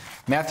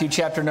Matthew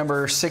chapter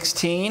number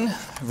 16,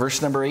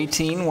 verse number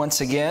 18 once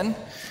again.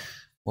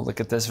 We'll look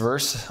at this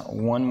verse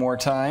one more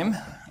time.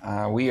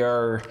 We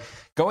are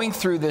going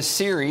through this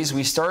series.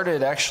 We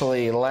started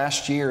actually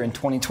last year in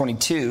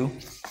 2022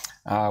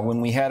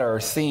 when we had our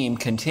theme,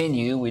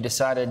 Continue. We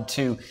decided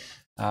to,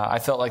 I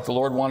felt like the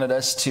Lord wanted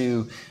us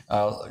to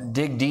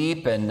dig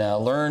deep and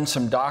learn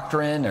some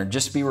doctrine or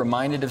just be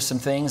reminded of some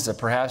things that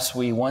perhaps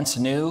we once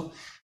knew.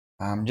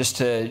 Just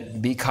to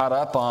be caught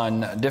up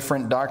on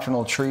different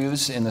doctrinal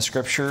truths in the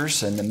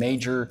Scriptures and the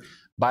major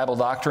Bible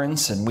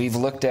doctrines, and we've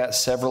looked at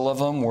several of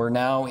them. We're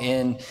now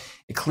in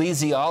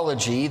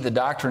Ecclesiology, the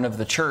doctrine of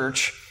the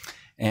church,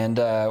 and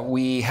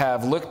we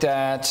have looked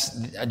at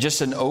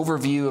just an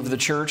overview of the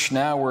church.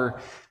 Now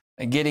we're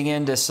getting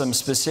into some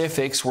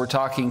specifics. We're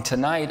talking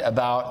tonight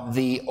about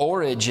the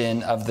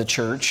origin of the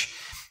church,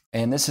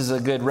 and this is a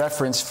good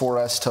reference for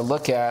us to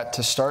look at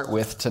to start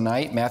with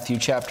tonight, Matthew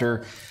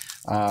chapter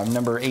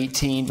number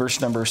 18,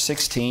 verse number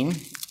 16.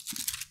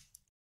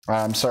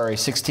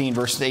 16,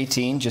 verse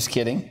 18. Just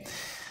kidding.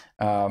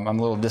 I'm a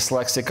little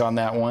dyslexic on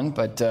that one.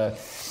 But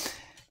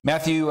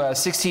Matthew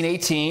 16,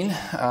 18,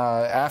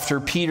 after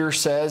Peter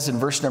says in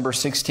verse number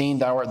 16,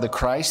 "Thou art the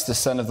Christ, the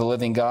Son of the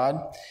living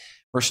God."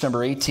 Verse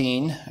number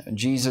 18,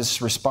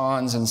 Jesus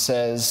responds and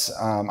says,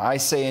 "I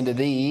say unto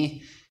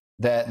thee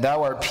that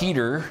thou art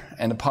Peter,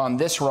 and upon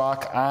this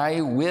rock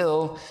I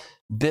will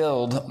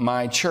build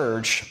my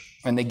church,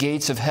 and the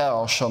gates of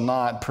hell shall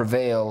not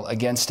prevail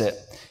against it."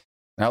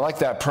 And I like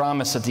that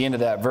promise at the end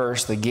of that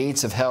verse, the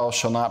gates of hell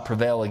shall not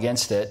prevail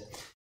against it.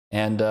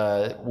 And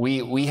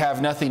we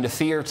have nothing to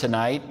fear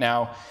tonight.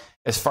 Now,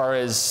 as far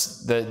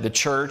as the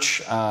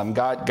church,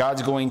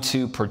 God's going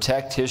to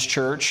protect His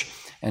church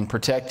and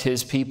protect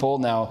His people.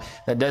 Now,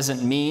 that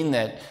doesn't mean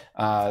that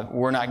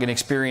we're not going to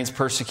experience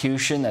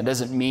persecution. That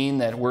doesn't mean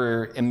that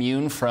we're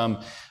immune from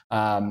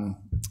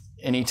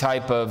any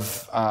type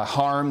of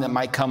harm that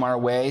might come our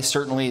way.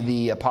 Certainly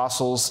the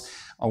apostles,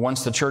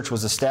 once the church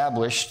was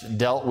established,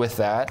 dealt with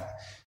that.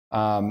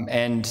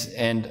 And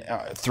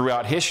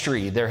throughout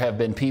history, there have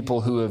been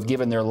people who have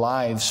given their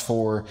lives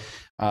for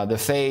the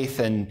faith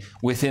and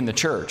within the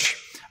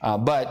church.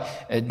 But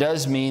it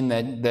does mean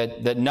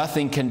that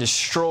nothing can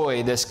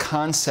destroy this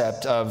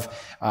concept of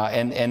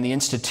and the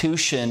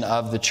institution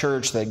of the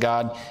church that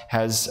God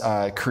has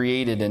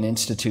created and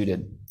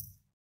instituted.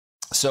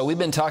 So we've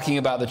been talking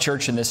about the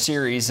church in this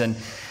series, and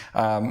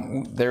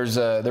there was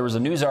a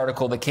news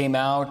article that came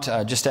out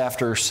just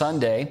after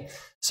Sunday.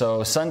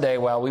 So Sunday,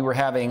 while we were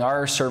having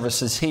our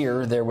services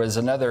here, there was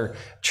another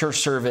church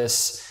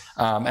service,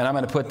 and I'm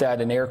going to put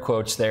that in air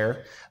quotes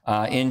there,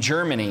 in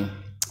Germany,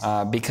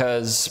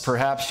 because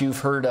perhaps you've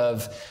heard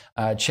of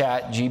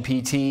Chat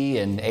GPT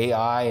and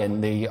AI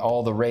and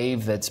all the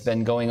rave that's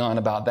been going on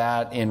about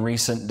that in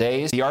recent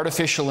days. The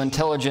artificial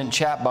intelligent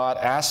chatbot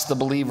asked the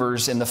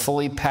believers in the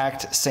fully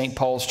packed St.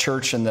 Paul's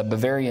Church in the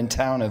Bavarian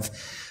town of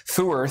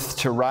Fürth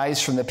to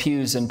rise from the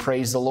pews and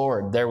praise the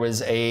Lord. There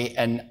was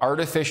an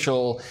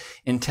artificial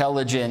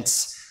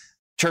intelligence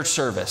church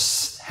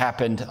service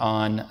happened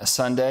on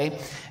Sunday,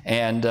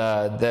 and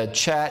the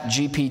Chat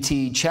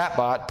GPT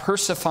chatbot,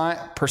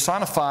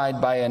 personified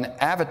by an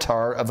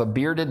avatar of a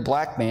bearded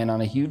black man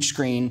on a huge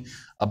screen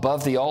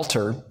above the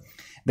altar,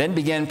 then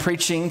began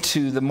preaching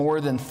to the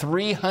more than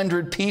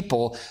 300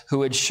 people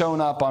who had shown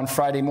up on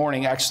Friday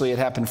morning. Actually, it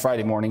happened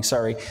Friday morning,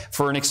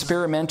 for an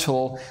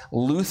experimental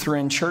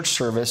Lutheran church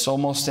service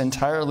almost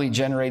entirely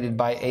generated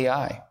by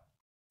AI.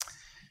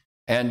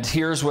 And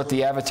here's what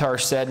the avatar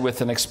said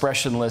with an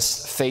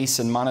expressionless face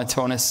and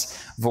monotonous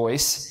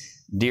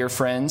voice. "Dear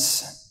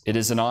friends, it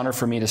is an honor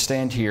for me to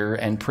stand here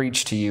and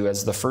preach to you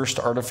as the first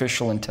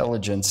artificial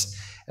intelligence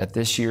at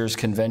this year's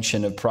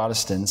Convention of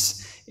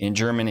Protestants in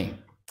Germany."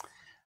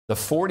 The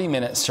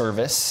 40-minute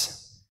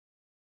service,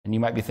 and you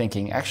might be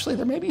thinking, actually,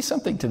 there may be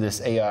something to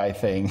this AI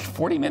thing.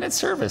 40-minute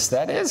service,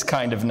 that is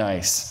kind of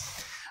nice.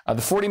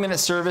 The 40-minute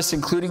service,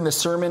 including the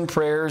sermon,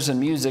 prayers, and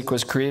music,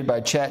 was created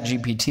by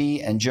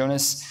ChatGPT and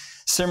Jonas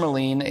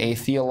Simmerlein, a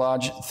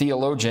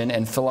theologian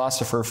and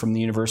philosopher from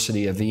the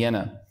University of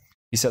Vienna.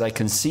 He said, "I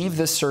conceived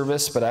this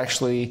service, but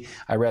actually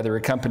I rather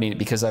accompanied it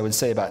because I would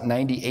say about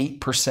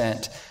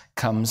 98%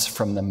 comes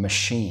from the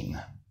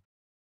machine."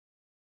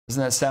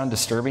 Doesn't that sound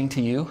disturbing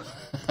to you?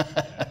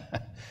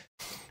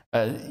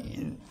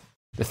 The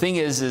thing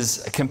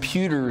is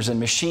computers and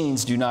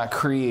machines do not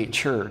create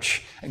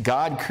church.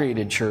 God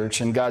created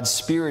church, and God's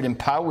Spirit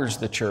empowers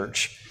the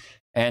church.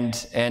 And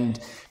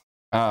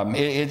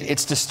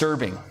it's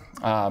disturbing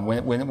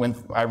when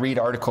I read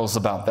articles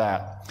about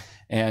that.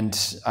 And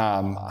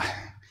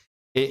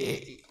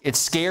it's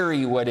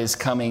scary what is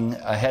coming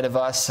ahead of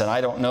us, and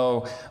I don't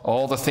know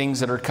all the things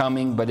that are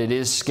coming, but it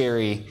is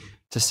scary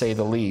to say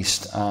the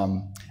least.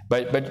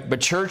 But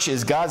church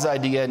is God's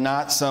idea,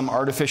 not some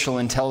artificial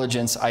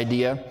intelligence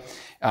idea.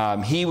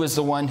 He was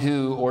the one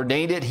who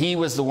ordained it. He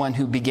was the one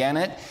who began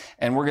it.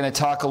 And we're going to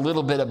talk a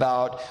little bit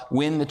about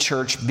when the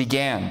church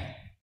began.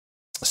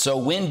 So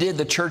when did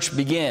the church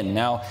begin?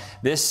 Now,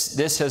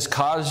 this has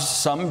caused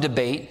some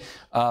debate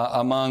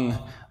among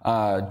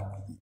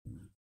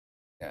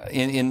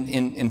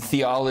in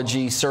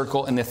theology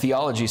circle, in the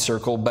theology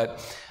circle. But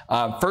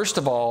first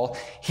of all,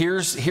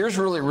 here's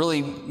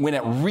really when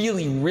it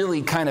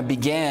really kind of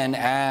began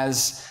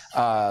as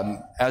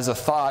a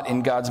thought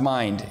in God's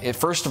mind.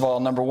 First of all,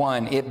 number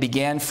one, it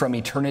began from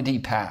eternity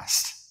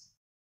past.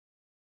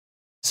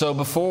 So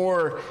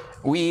before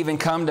we even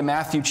come to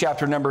Matthew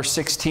chapter number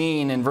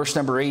 16 and verse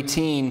number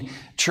 18,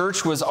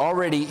 church was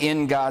already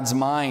in God's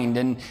mind,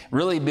 and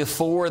really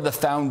before the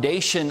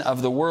foundation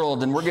of the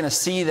world. And we're going to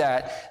see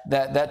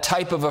that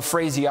type of a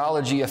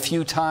phraseology a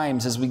few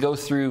times as we go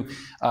through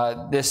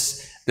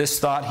this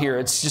thought here.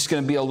 It's just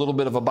going to be a little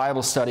bit of a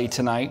Bible study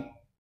tonight.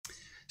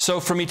 So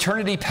from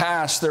eternity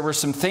past, there were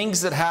some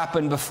things that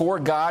happened before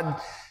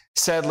God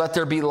said, let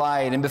there be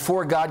light, and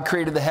before God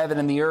created the heaven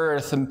and the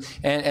earth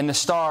and the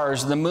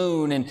stars, the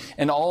moon,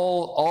 and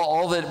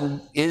all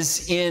that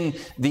is in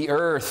the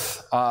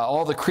earth,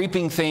 all the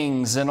creeping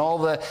things and all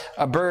the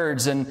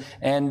birds and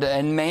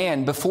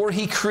man, before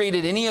he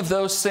created any of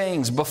those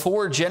things,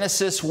 before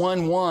Genesis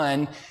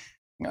 1:1,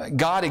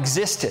 God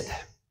existed.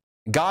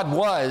 God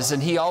was,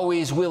 and he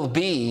always will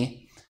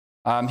be.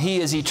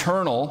 He is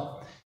eternal.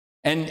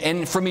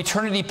 And from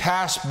eternity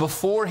past,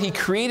 before he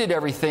created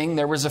everything,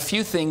 there was a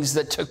few things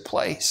that took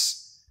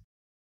place.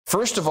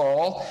 First of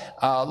all,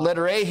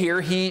 letter A here,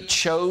 he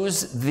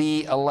chose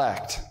the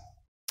elect.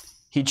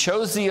 He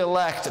chose the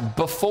elect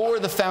before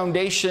the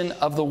foundation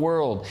of the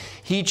world.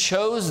 He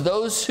chose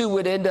those who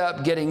would end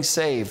up getting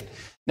saved.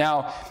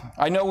 Now,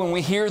 I know when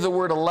we hear the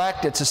word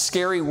elect, it's a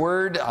scary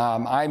word.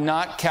 I'm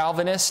not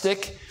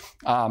Calvinistic.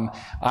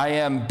 I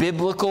am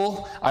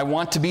biblical. I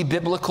want to be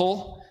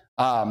biblical.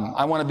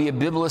 I want to be a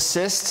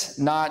biblicist,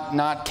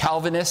 not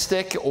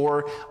Calvinistic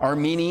or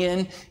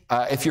Arminian,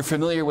 if you're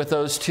familiar with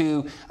those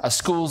two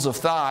schools of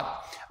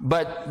thought.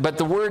 But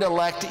the word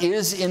elect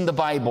is in the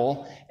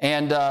Bible,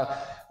 and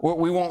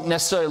we won't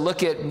necessarily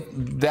look at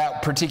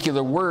that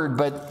particular word,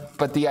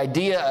 but the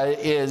idea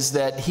is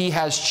that he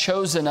has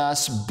chosen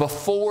us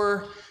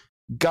before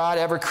God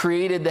ever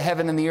created the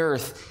heaven and the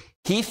earth.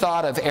 He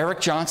thought of Eric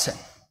Johnson.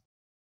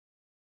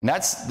 And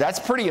that's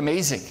pretty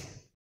amazing.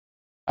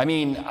 I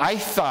mean, I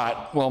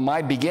thought,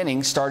 my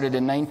beginning started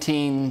in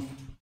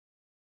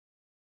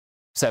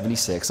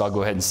 1976. I'll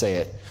go ahead and say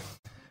it.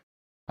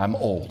 I'm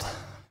old.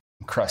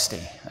 I'm crusty.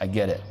 I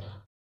get it.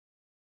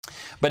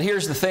 But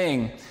here's the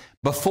thing.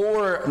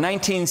 Before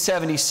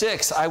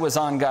 1976, I was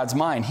on God's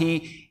mind.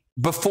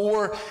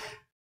 Before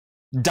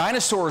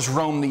dinosaurs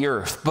roamed the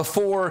earth,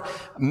 before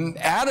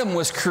Adam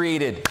was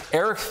created,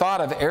 God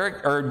thought of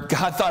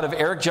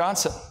Eric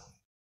Johnson.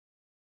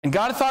 And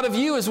God thought of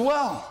you as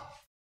well.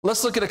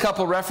 Let's look at a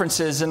couple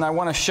references, and I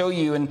want to show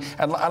you, and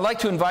I'd like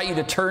to invite you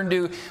to turn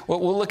to,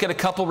 we'll look at a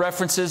couple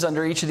references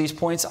under each of these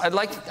points. I'd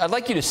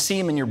like you to see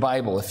them in your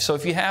Bible. So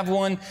if you have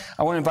one,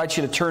 I want to invite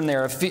you to turn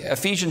there.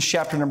 Ephesians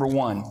chapter number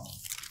 1.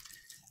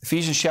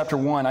 Ephesians chapter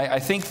 1. I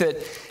think that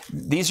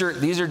these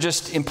are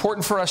just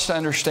important for us to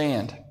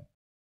understand.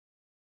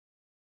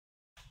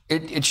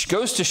 It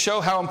goes to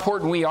show how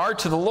important we are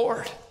to the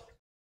Lord.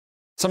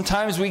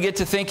 Sometimes we get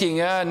to thinking,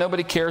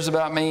 nobody cares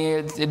about me.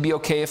 It'd be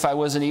okay if I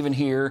wasn't even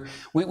here.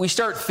 We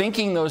start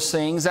thinking those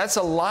things. That's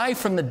a lie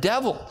from the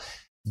devil.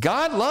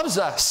 God loves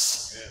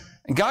us.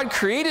 And God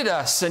created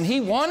us, and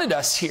he wanted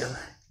us here.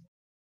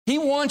 He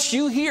wants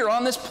you here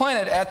on this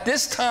planet at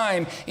this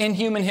time in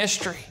human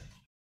history.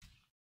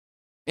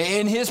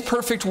 In his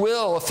perfect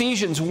will,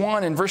 Ephesians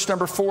 1 and verse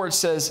number 4, it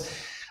says,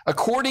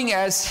 according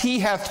as he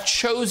hath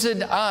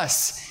chosen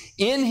us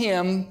in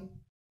him,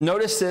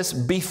 notice this,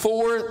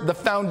 before the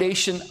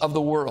foundation of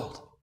the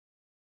world,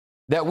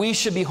 that we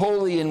should be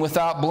holy and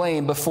without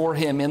blame before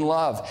him in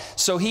love.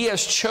 So he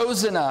has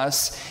chosen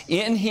us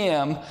in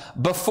him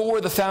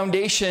before the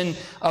foundation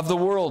of the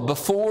world.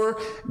 Before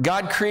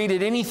God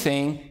created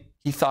anything,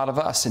 he thought of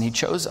us and he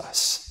chose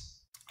us.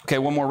 Okay,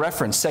 one more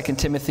reference, 2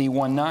 Timothy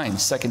 1:9.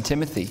 2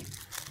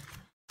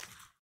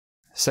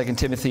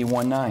 Timothy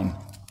 1:9.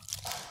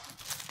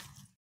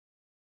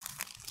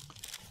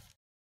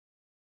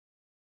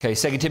 Okay,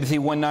 2 Timothy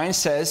 1:9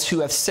 says, who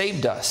hath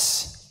saved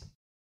us.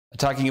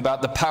 Talking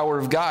about the power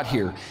of God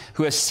here.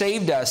 Who has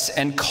saved us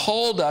and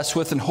called us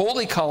with an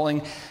holy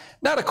calling,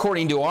 not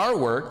according to our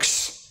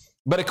works,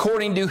 but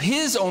according to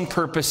his own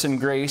purpose and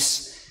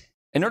grace.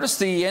 And notice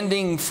the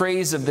ending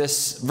phrase of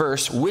this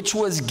verse, which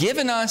was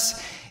given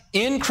us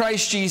in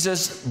Christ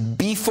Jesus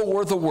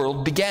before the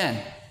world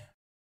began.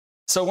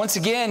 So once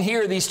again,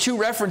 here, these two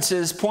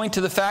references point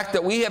to the fact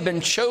that we have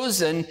been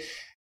chosen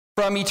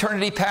from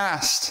eternity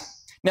past.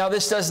 Now,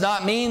 this does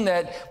not mean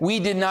that we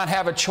did not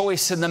have a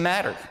choice in the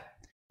matter.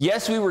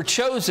 Yes, we were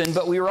chosen,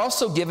 but we were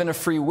also given a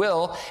free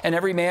will, and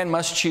every man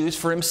must choose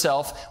for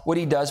himself what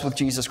he does with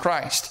Jesus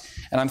Christ.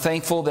 And I'm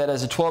thankful that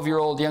as a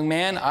 12-year-old young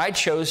man, I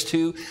chose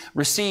to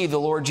receive the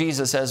Lord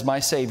Jesus as my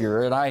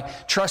Savior. And I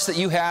trust that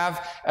you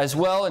have as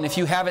well. And if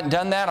you haven't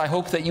done that, I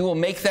hope that you will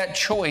make that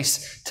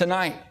choice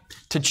tonight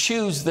to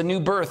choose the new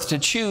birth, to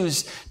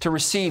choose to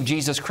receive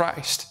Jesus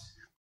Christ.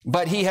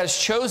 But he has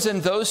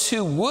chosen those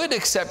who would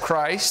accept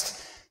Christ.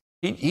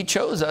 He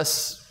chose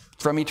us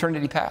from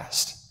eternity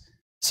past.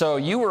 So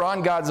you were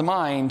on God's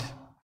mind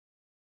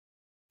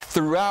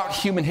throughout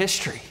human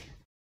history.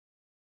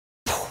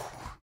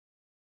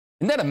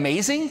 Isn't that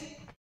amazing?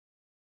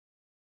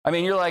 I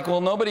mean, you're like,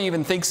 well, nobody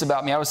even thinks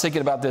about me. I was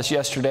thinking about this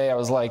yesterday. I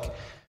was like,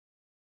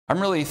 I'm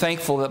really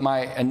thankful that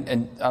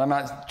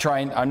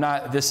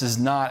this is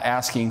not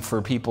asking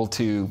for people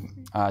to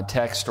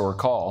text or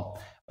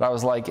call. But I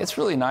was like, it's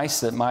really nice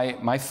that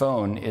my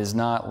phone is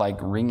not like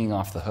ringing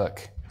off the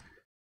hook.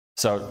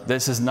 So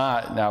this is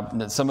not,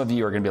 now some of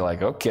you are going to be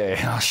like, okay,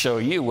 I'll show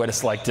you what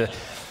it's like to,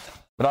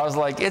 but I was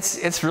like,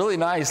 it's really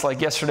nice. Like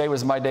yesterday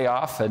was my day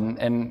off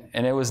and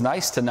it was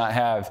nice to not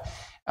have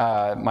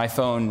my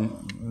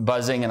phone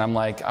buzzing. And I'm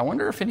like, I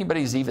wonder if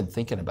anybody's even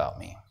thinking about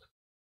me.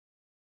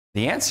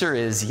 The answer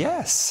is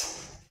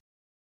yes.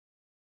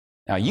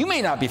 Now you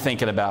may not be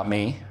thinking about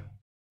me,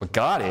 but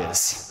God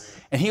is.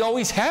 And He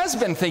always has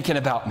been thinking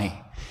about me.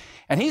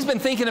 And He's been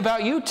thinking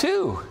about you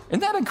too.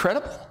 Isn't that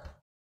incredible?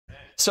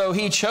 So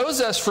He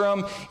chose us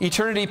from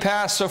eternity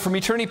past. So from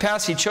eternity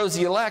past, He chose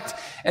the elect.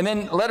 And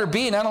then letter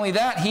B, not only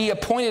that, He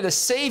appointed a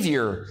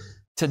Savior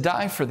to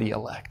die for the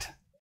elect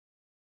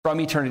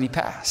from eternity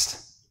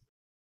past.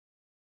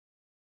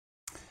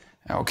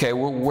 Okay,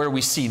 where do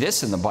we see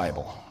this in the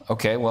Bible?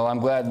 Okay, well, I'm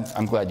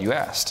glad you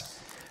asked.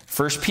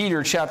 1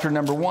 Peter chapter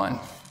number 1.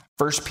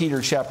 1 Peter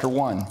chapter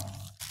 1.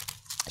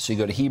 So you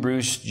go to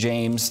Hebrews,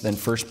 James, then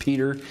 1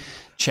 Peter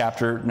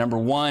chapter number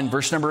 1,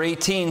 verse number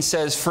 18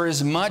 says, "For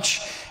as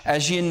much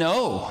as you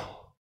know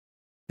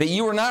that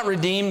you were not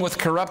redeemed with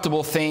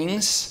corruptible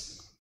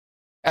things,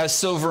 as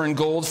silver and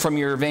gold from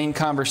your vain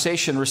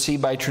conversation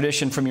received by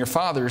tradition from your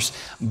fathers,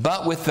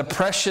 but with the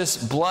precious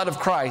blood of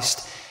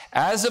Christ,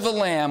 as of a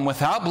lamb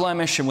without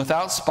blemish and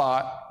without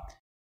spot."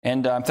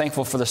 And I'm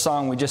thankful for the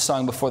song we just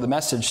sung before the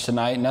message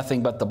tonight,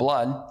 "Nothing But the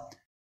Blood."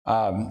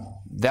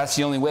 That's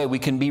the only way we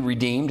can be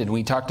redeemed, and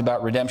we talked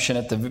about redemption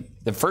at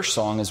the first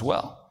song as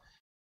well.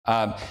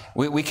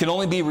 We can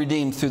only be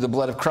redeemed through the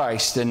blood of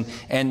Christ, and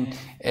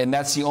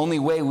that's the only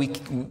way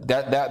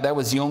that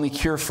was the only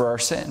cure for our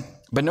sin.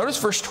 But notice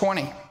verse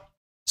 20.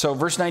 So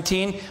verse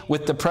 19,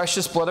 "With the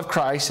precious blood of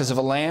Christ, as of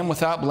a lamb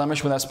without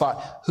blemish, without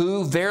spot,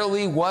 who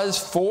verily was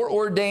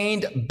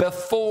foreordained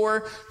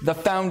before the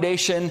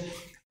foundation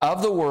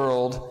of the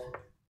world,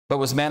 but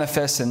was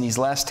manifest in these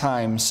last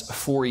times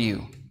for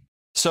you."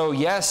 So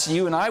yes,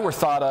 you and I were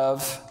thought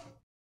of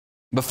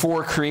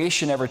before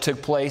creation ever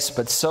took place,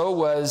 but so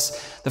was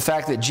the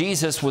fact that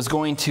Jesus was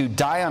going to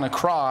die on a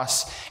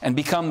cross and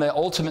become the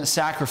ultimate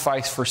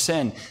sacrifice for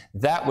sin.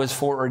 That was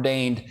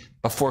foreordained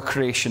before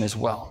creation as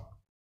well.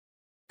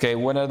 Okay,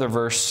 one other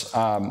verse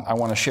I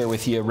want to share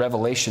with you,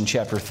 Revelation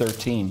chapter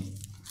 13.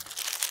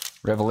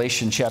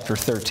 Revelation chapter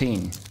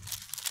 13.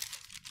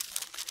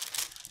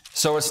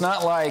 So it's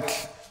not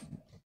like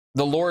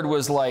the Lord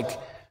was like,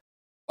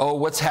 oh,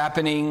 what's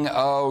happening?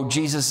 Oh,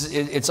 Jesus,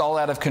 it's all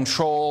out of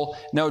control.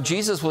 No,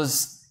 Jesus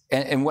was,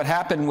 and what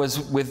happened was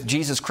with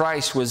Jesus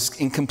Christ was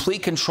in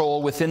complete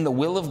control within the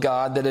will of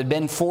God that had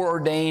been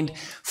foreordained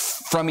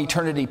from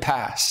eternity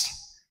past.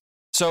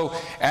 So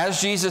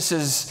as Jesus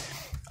is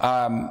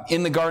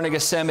in the Garden of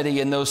Gethsemane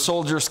and those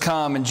soldiers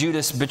come and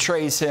Judas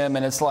betrays him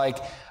and it's like,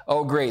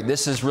 oh, great,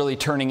 this is really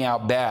turning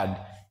out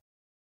bad.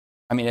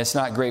 I mean, it's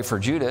not great for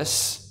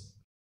Judas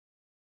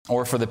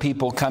or for the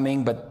people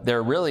coming, but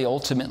they're really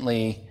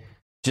ultimately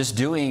just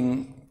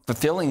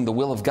fulfilling the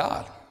will of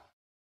God.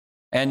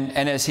 And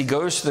as he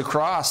goes to the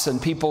cross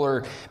and people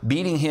are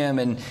beating him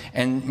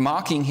and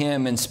mocking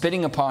him and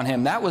spitting upon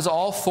him, that was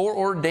all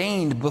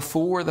foreordained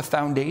before the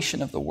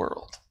foundation of the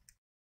world.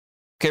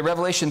 Okay,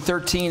 Revelation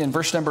 13 and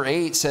verse number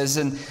 8 says,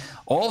 "And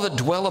all that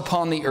dwell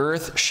upon the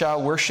earth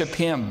shall worship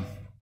him,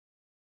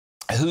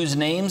 whose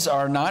names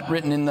are not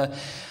written in the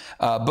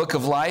book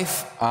of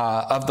life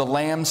of the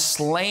Lamb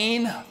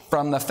slain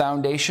from the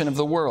foundation of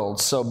the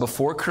world." So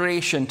before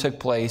creation took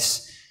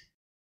place,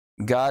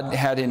 God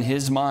had in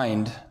his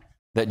mind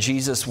that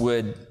Jesus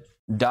would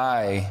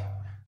die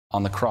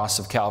on the cross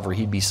of Calvary.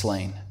 He'd be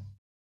slain.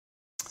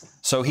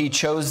 So he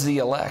chose the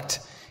elect.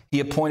 He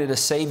appointed a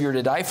Savior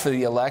to die for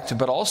the elect,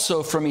 but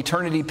also from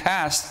eternity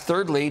past,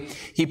 thirdly,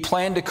 he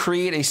planned to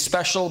create a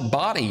special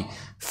body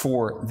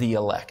for the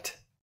elect.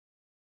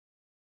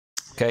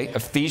 Okay,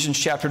 Ephesians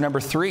chapter number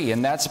 3,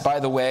 and that's, by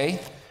the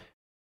way,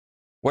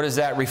 what is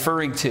that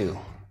referring to?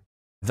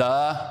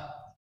 The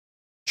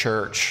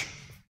church.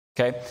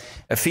 Okay,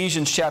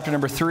 Ephesians chapter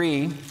number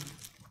 3,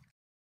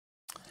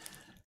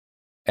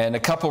 and a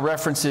couple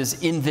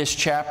references in this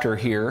chapter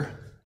here.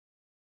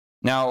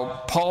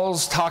 Now,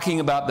 Paul's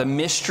talking about the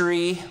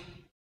mystery.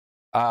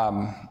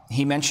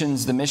 He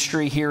mentions the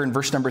mystery here in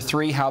verse number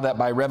 3, how that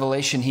by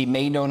revelation he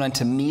made known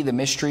unto me the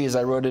mystery, as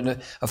I wrote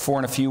it afore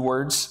in a few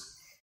words.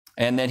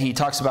 And then he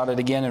talks about it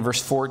again in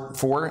verse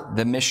 4,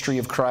 the mystery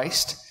of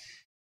Christ.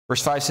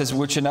 Verse 5 says,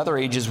 "Which in other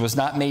ages was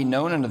not made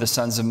known unto the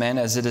sons of men,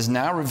 as it is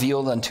now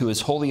revealed unto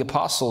his holy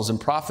apostles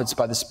and prophets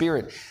by the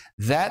Spirit,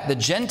 that the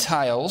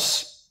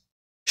Gentiles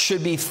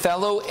should be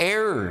fellow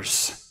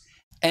heirs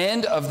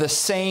and of the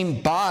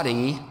same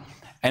body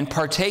and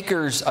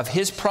partakers of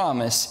his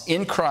promise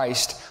in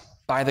Christ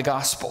by the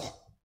gospel."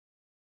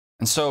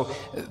 And so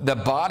the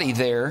body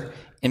there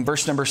in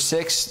verse number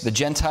 6, the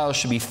Gentiles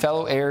should be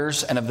fellow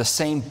heirs and of the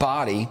same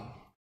body.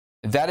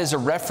 That is a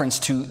reference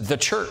to the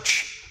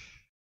church.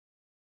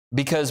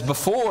 Because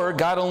before,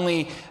 God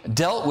only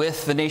dealt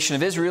with the nation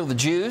of Israel, the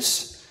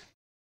Jews,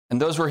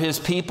 and those were his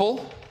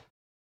people.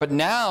 But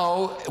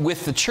now,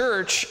 with the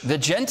church, the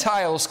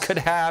Gentiles could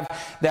have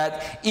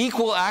that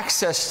equal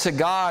access to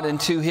God and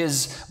to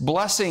his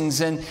blessings,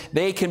 and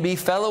they can be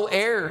fellow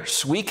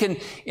heirs. We can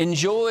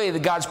enjoy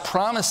God's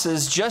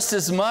promises just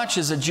as much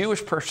as a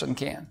Jewish person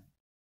can.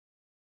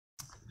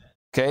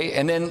 Okay,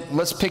 and then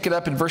let's pick it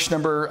up in verse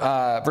number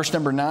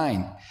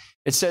 9.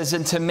 It says,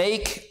 "And to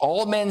make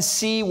all men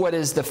see what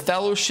is the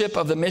fellowship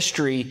of the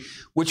mystery,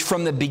 which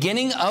from the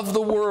beginning of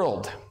the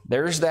world,"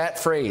 there's that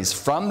phrase,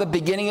 "from the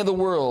beginning of the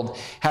world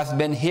hath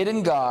been hid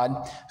in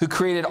God, who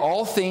created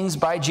all things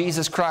by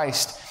Jesus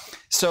Christ."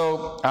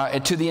 So,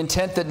 to the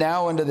intent that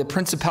now unto the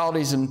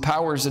principalities and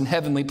powers in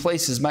heavenly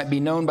places might be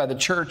known by the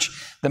church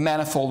the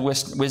manifold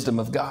wisdom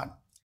of God.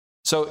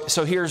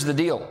 So here's the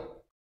deal.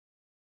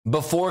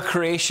 Before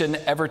creation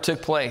ever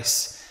took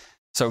place,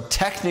 so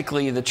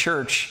technically the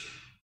church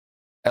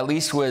at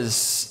least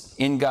was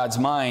in God's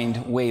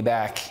mind way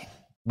back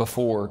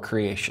before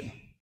creation.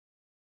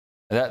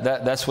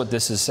 That's what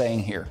this is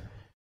saying here.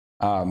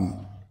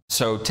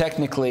 So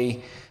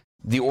technically,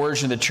 the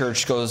origin of the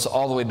church goes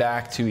all the way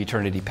back to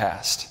eternity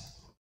past.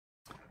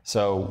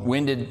 So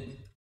when did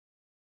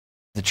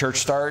the church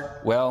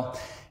start? Well,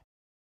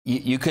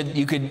 you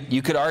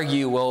could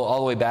argue, well, all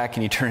the way back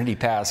in eternity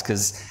past,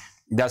 because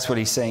that's what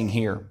he's saying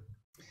here.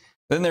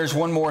 Then there's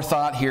one more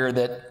thought here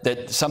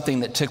that something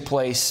that took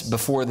place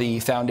before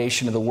the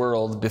foundation of the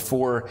world,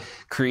 before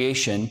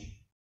creation.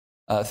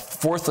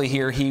 Fourthly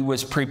here, he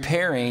was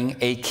preparing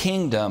a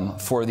kingdom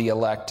for the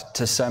elect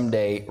to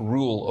someday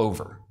rule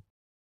over.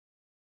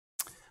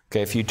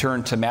 Okay, if you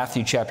turn to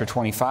Matthew chapter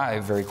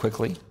 25 very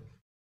quickly.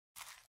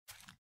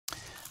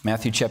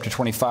 Matthew chapter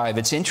 25.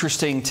 It's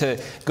interesting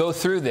to go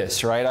through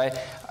this, right?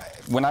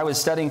 When I was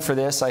studying for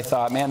this, I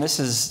thought, man, this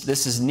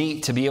is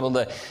neat to be able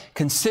to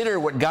consider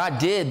what God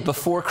did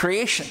before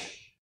creation.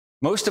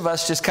 Most of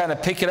us just kind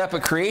of pick it up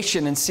at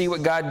creation and see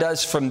what God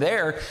does from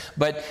there,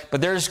 but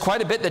there's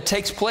quite a bit that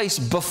takes place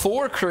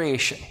before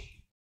creation.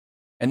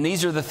 And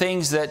these are the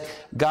things that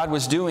God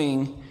was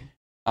doing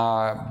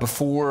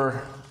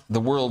before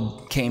the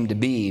world came to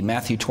be.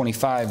 Matthew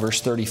 25, verse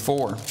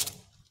 34.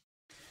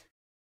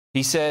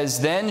 He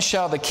says, "Then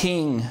shall the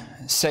king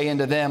say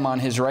unto them on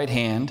his right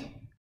hand,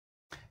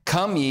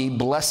 Come ye,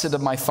 blessed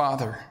of my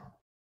Father,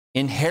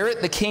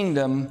 inherit the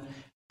kingdom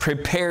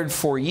prepared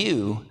for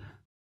you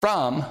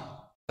from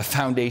the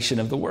foundation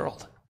of the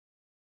world."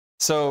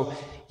 So,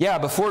 yeah,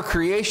 before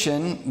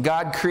creation,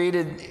 God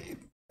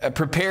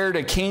prepared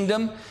a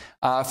kingdom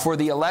for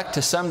the elect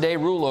to someday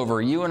rule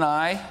over. You and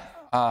I,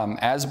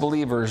 as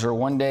believers, are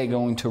one day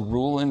going to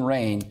rule and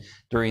reign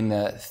during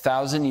the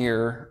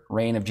 1,000-year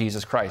reign of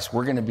Jesus Christ.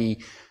 We're going to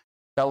be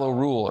fellow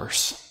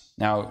rulers.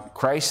 Now,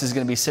 Christ is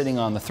going to be sitting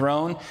on the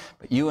throne,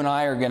 but you and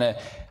I are going to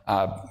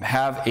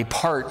have a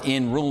part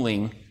in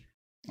ruling.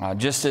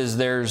 Just as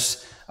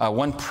there's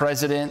one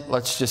president,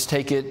 let's just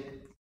take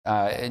it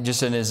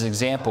just as an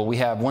example. We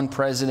have one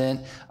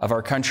president of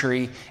our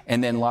country,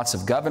 and then lots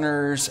of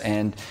governors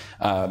and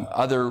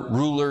other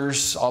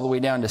rulers, all the way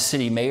down to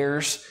city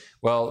mayors.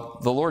 Well,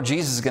 the Lord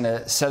Jesus is going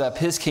to set up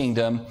his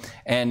kingdom,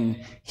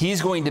 and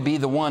he's going to be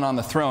the one on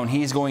the throne.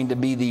 He's going to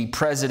be the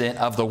president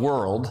of the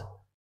world,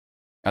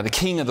 the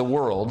king of the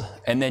world,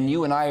 and then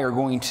you and I are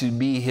going to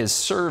be his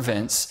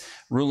servants,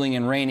 ruling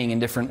and reigning in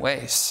different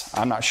ways.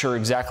 I'm not sure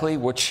exactly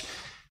what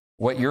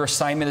your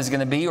assignment is going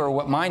to be or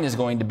what mine is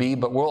going to be,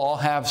 but we'll all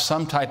have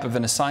some type of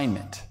an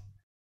assignment,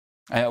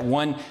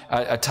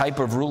 a type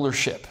of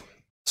rulership.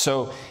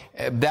 So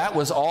that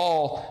was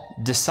all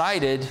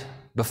decided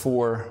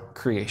before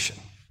creation.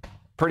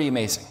 Pretty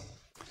amazing.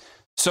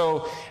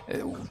 So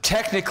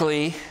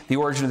technically, the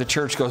origin of the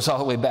church goes all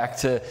the way back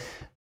to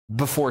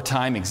before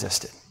time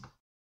existed.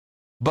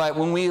 But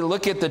when we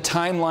look at the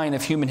timeline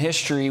of human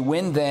history,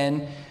 when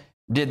then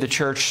did the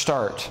church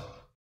start?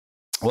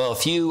 Well,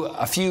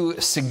 a few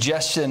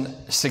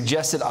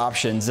suggested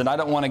options, and I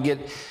don't want to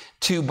get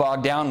too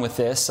bogged down with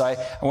this. I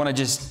want to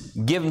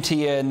just give them to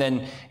you and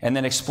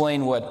then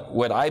explain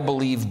what I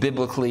believe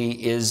biblically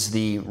is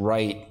the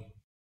right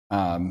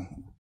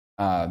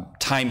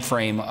time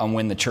frame on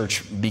when the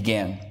church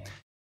began.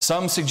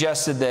 Some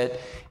suggested that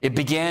it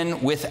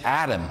began with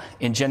Adam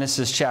in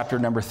Genesis chapter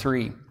number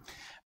 3.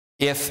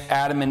 If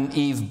Adam and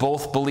Eve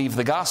both believed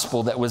the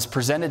gospel that was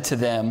presented to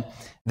them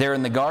there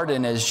in the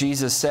garden, as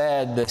Jesus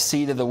said, the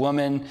seed of the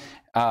woman,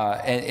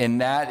 and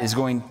that is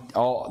going,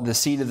 the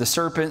seed of the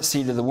serpent,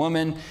 seed of the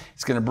woman,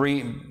 it's going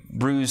to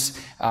bruise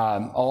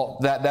all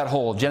that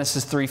whole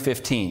Genesis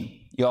 3:15.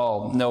 You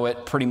all know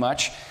it pretty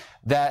much.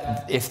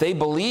 That if they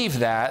believe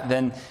that,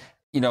 then,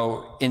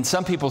 in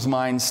some people's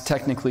minds,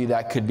 technically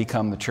that could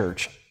become the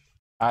church.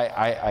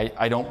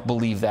 I don't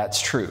believe that's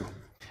true.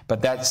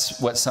 But that's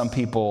what some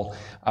people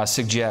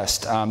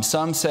suggest.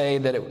 Some say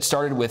that it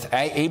started with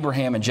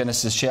Abraham in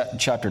Genesis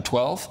chapter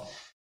 12.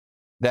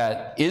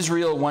 that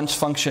Israel once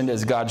functioned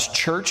as God's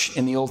church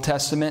in the Old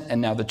Testament, and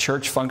now the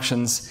church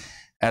functions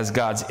as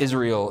God's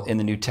Israel in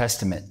the New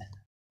Testament.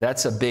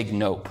 That's a big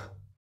nope.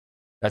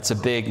 That's a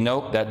big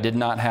nope. That did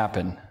not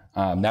happen.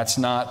 That's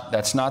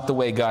not the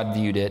way God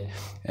viewed it,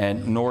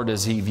 and nor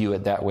does he view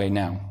it that way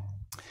now.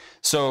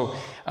 So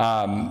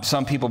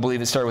some people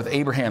believe it started with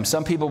Abraham.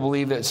 Some people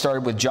believe it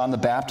started with John the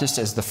Baptist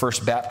as the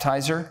first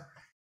baptizer.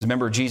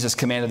 Remember, Jesus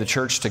commanded the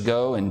church to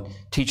go and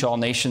teach all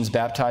nations,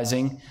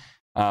 baptizing.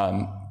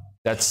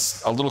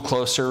 That's a little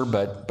closer,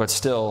 but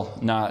still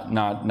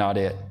not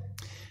it.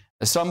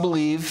 Some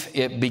believe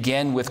it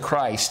began with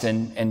Christ,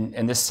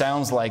 and this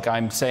sounds like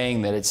I'm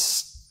saying that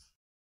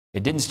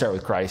it didn't start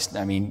with Christ.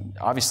 I mean,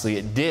 obviously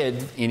it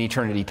did in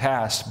eternity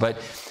past, but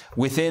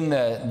within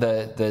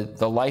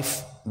the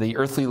life, the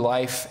earthly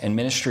life and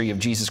ministry of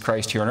Jesus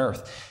Christ here on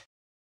earth,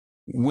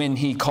 when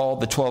he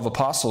called the 12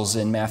 apostles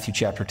in Matthew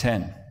chapter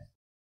 10.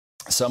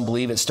 Some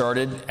believe it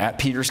started at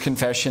Peter's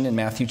confession in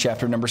Matthew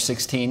chapter number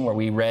 16, where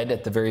we read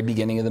at the very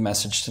beginning of the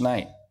message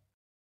tonight.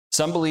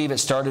 Some believe it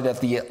started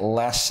at the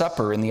Last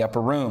Supper in the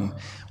upper room,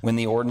 when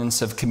the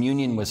ordinance of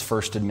communion was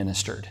first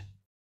administered.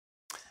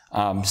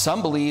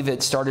 Some believe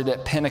it started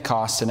at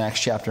Pentecost in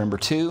Acts chapter number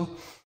 2,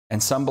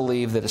 and some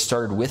believe that it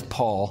started with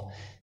Paul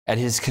at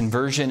his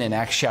conversion in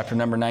Acts chapter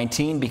number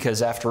 19,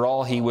 because after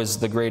all, he was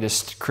the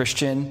greatest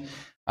Christian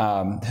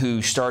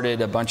who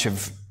started a bunch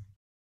of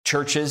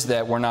churches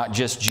that were not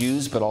just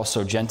Jews, but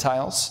also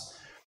Gentiles.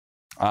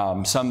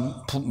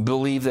 Some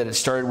believe that it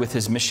started with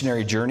his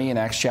missionary journey in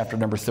Acts chapter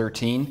number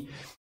 13.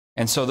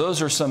 And so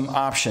those are some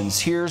options.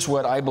 Here's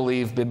what I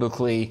believe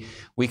biblically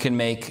we can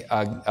make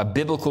a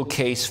biblical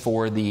case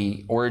for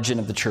the origin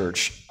of the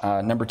church.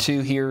 Number 2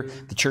 here,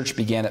 the church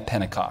began at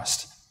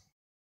Pentecost.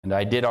 And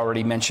I did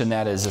already mention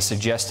that as a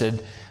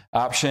suggested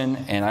option,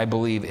 and I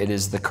believe it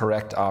is the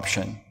correct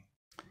option.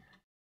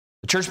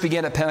 The church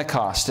began at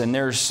Pentecost, and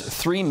there's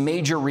 3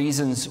 major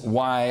reasons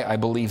why I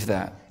believe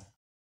that,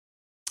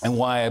 and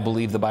why I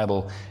believe the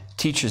Bible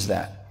teaches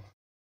that.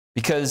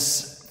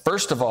 Because,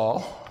 first of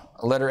all,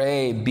 letter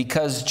A,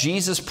 because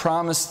Jesus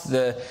promised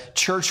the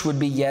church would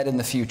be yet in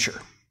the future.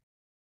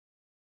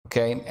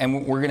 Okay,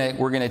 and we're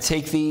gonna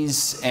take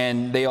these,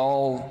 and they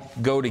all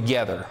go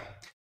together.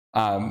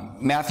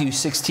 Matthew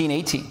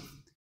 16:18.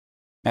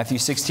 Matthew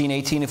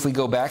 16:18. If we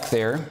go back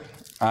there,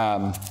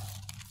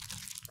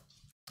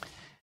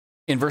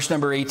 in verse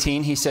number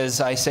 18, he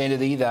says, "I say to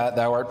thee that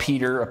thou art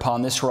Peter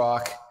upon this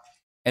rock,"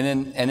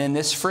 and then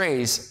this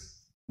phrase,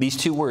 these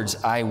 2 words,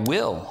 "I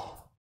will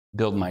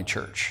build my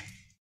church."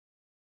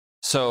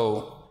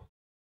 So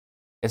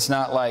it's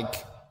not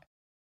like,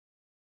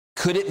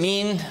 could it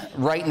mean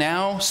right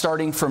now,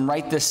 starting from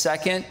right this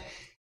second?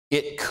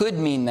 It could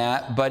mean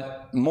that,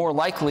 but more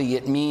likely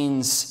it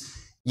means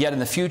yet in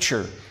the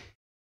future.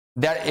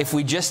 That if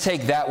we just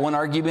take that one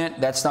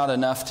argument, that's not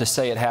enough to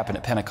say it happened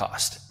at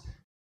Pentecost.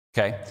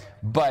 Okay?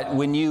 But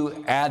when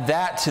you add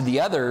that to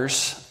the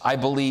others, I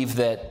believe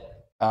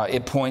that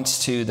it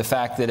points to the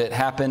fact that it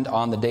happened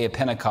on the day of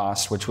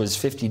Pentecost, which was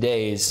 50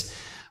 days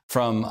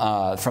from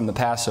the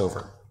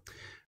Passover,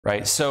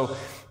 right? So,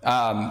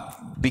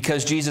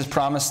 because Jesus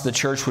promised the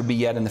church would be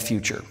yet in the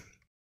future.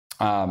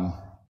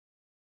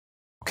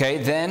 Okay,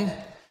 then,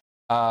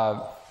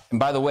 and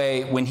by the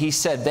way, when he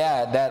said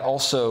that, that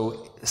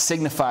also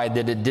signified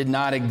that it did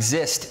not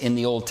exist in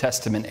the Old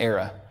Testament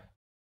era.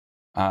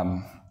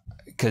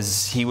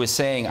 Because he was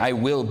saying, "I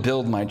will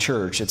build my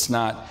church." It's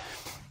not,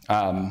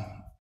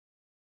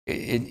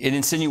 it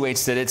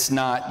insinuates that it's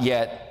not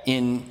yet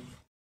in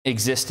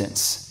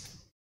existence.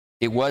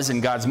 It was in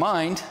God's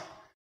mind,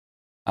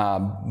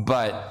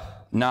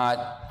 but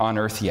not on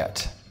earth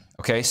yet.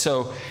 Okay,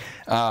 so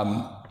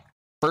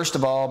first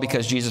of all,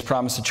 because Jesus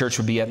promised the church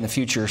would be yet in the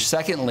future.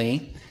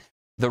 Secondly,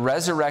 the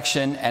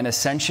resurrection and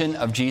ascension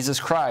of Jesus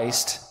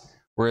Christ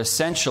were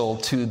essential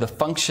to the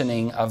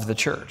functioning of the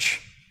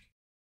church.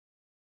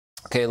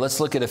 Okay, let's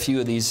look at a few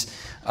of these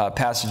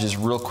passages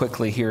real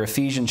quickly here.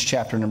 Ephesians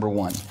chapter number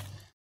 1.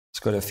 Let's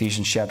go to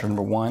Ephesians chapter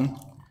number 1.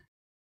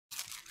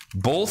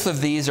 Both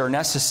of these are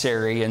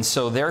necessary, and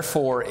so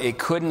therefore it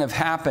couldn't have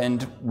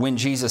happened when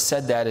Jesus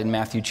said that in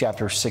Matthew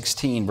chapter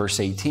 16, verse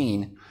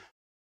 18.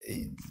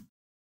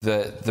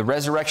 The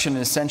resurrection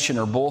and ascension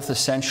are both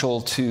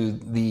essential to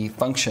the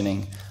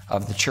functioning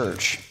of the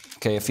church.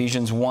 Okay,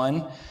 Ephesians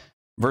 1,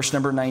 verse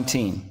number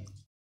 19.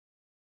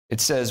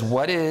 It says,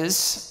 What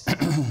is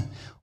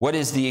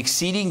the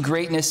exceeding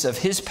greatness of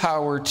his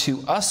power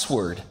to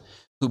usward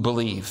who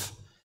believe,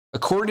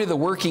 according to the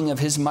working of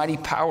his mighty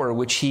power,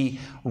 which he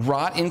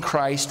wrought in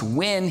Christ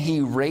when he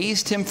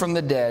raised him from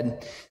the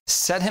dead,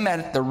 set him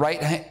at the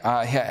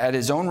at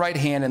his own right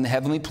hand in the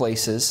heavenly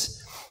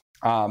places.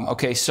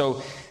 Okay,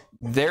 so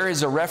there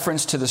is a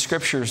reference to the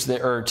scriptures to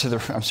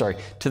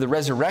the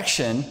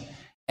resurrection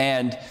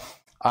and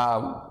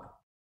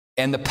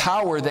the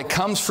power that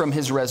comes from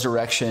his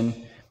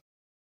resurrection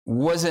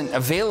wasn't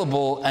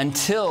available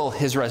until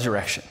his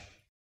resurrection.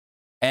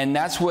 And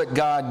that's what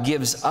God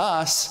gives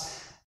us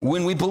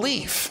when we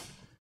believe.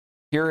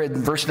 Here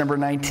in verse number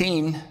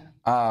 19,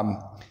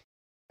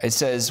 it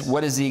says,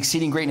 what is the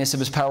exceeding greatness of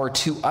his power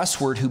to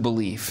usward who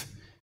believe?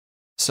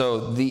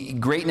 So the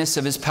greatness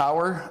of his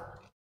power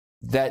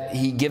that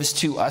he gives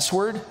to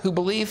usward who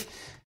believe,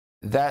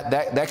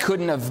 that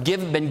couldn't have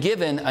been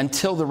given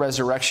until the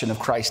resurrection of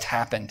Christ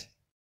happened.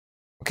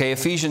 Okay,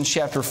 Ephesians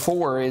chapter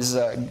 4 is,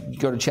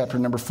 go to chapter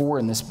number 4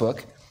 in this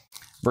book,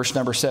 verse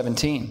number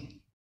 17.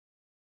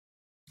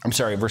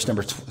 Verse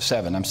number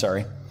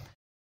 7,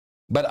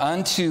 But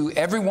unto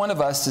every one of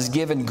us is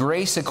given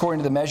grace according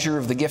to the measure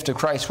of the gift of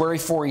Christ,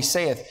 wherefore he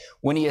saith,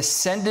 when he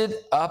ascended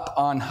up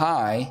on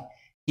high,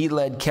 he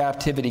led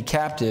captivity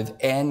captive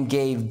and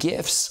gave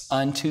gifts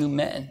unto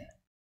men.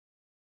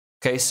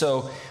 Okay,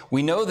 so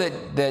we know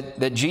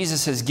that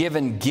Jesus has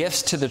given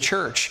gifts to the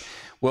church.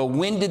 Well,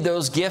 when did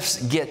those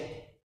gifts get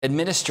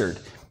administered?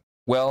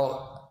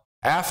 Well,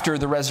 after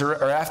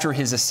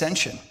his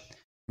ascension.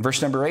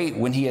 Verse number 8,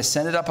 when he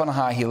ascended up on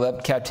high, he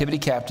led captivity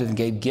captive and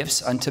gave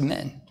gifts unto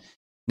men.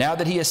 Now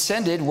that he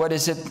ascended, what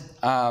is it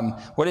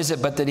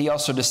but that he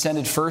also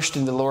descended first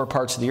into the lower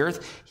parts of the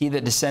earth? He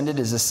that descended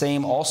is the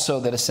same also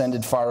that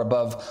ascended far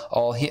above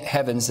all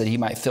heavens, that he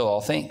might fill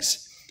all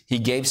things. He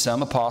gave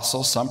some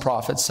apostles, some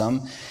prophets,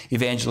 some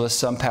evangelists,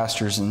 some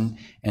pastors and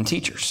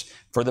teachers,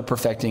 for the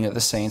perfecting of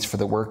the saints, for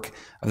the work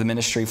of the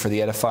ministry, for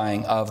the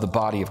edifying of the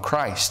body of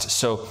Christ.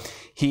 So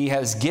he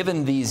has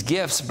given these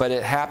gifts, but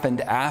it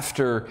happened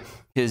after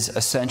his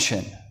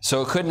ascension.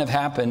 So it couldn't have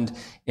happened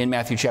in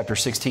Matthew chapter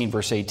 16,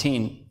 verse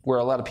 18, where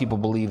a lot of people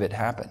believe it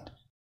happened.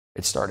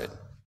 It started.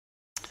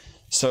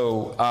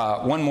 So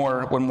one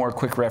more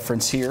quick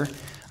reference here,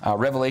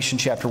 Revelation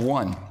chapter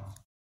 1,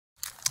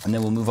 and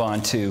then we'll move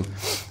on to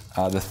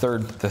the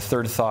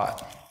third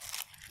thought.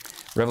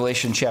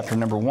 Revelation chapter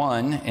number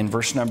 1 and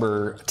verse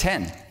number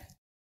 10.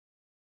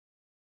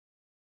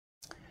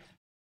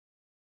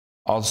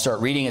 I'll start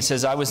reading. It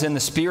says, I was in the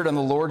Spirit on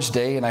the Lord's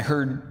day, and I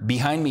heard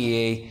behind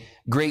me a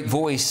great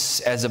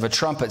voice as of a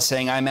trumpet,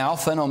 saying, I am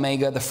Alpha and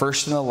Omega, the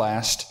first and the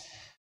last.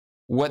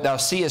 What thou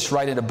seest,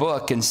 write in a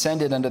book, and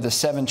send it unto the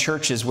 7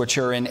 churches which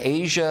are in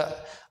Asia,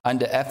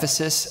 unto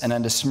Ephesus, and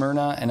unto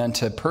Smyrna, and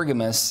unto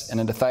Pergamos, and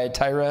unto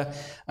Thyatira,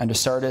 unto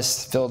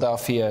Sardis,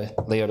 Philadelphia,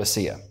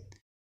 Laodicea.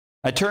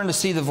 I turned to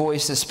see the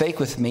voice that spake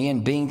with me,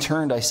 and being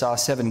turned, I saw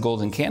 7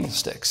 golden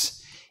candlesticks.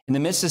 In the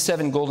midst of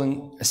 7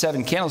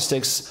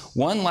 candlesticks,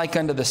 one like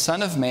unto the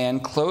Son of Man,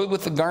 clothed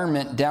with a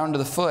garment down to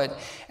the foot,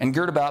 and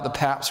girt about the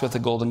paps with a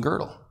golden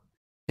girdle.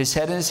 His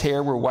head and his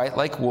hair were white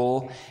like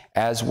wool,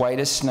 as white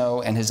as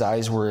snow, and his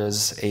eyes were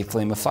as a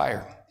flame of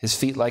fire. His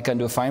feet like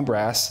unto a fine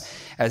brass,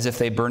 as if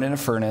they burn in a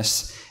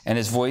furnace, and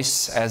his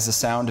voice as the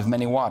sound of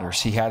many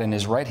waters. He had in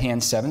his right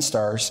hand 7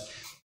 stars.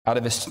 Out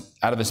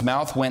of his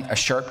mouth went a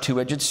sharp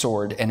 2-edged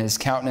sword, and his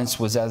countenance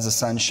was as the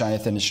sun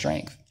shineth in his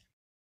strength.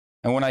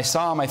 And when I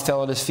saw him, I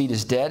fell at his feet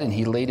as dead, and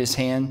he laid his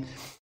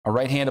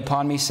right hand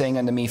upon me, saying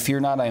unto me, Fear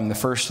not, I am the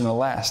first and the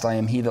last. I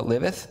am he that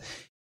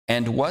liveth,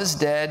 and was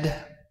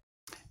dead,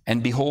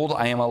 and behold,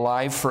 I am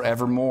alive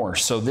forevermore.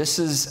 So this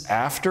is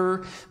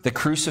after the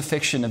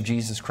crucifixion of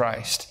Jesus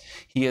Christ.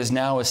 He has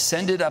now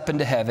ascended up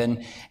into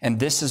heaven, and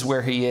this is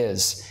where he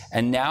is.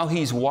 And now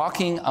he's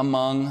walking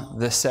among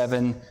the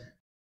 7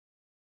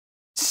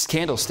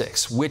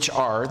 candlesticks, which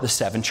are the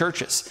 7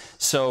 churches.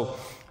 So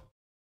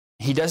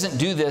he doesn't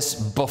do this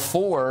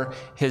before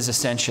his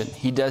ascension.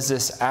 He does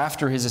this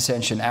after his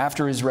ascension,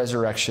 after his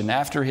resurrection,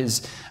 after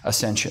his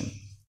ascension.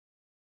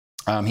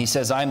 He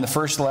says, I am the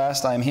first and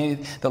last. I am he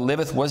that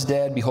liveth, was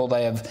dead. Behold,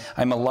 I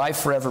am alive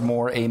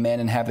forevermore. Amen.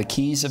 And have the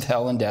keys of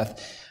hell and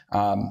death.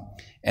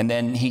 And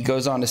then he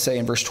goes on to say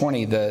in verse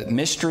 20, the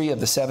mystery of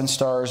the 7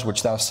 stars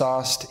which thou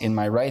sawest in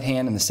my right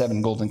hand, and the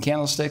 7 golden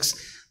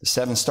candlesticks. The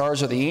 7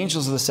 stars are the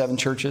angels of the 7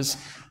 churches.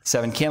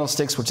 7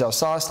 candlesticks which thou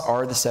sawest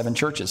are the 7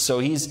 churches. So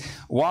he's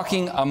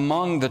walking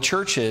among the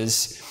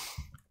churches,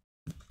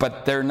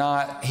 but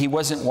he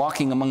wasn't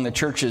walking among the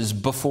churches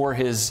before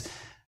his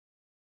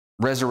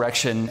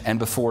resurrection and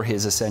before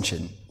his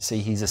ascension. See,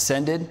 he's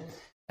ascended,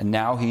 and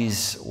now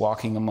he's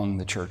walking among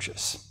the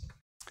churches.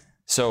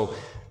 So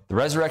the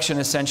resurrection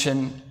and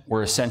ascension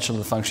were essential to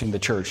the functioning of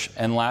the church.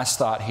 And last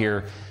thought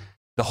here,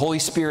 the Holy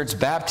Spirit's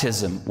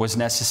baptism was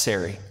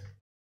necessary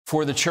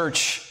for the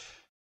church,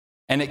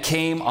 and it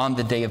came on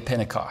the day of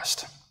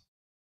Pentecost.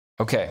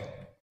 Okay,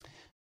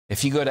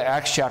 if you go to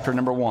Acts chapter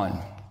number 1,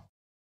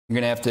 you're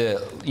going to have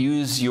to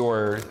use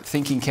your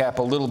thinking cap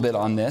a little bit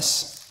on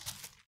this,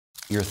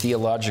 your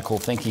theological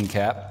thinking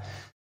cap.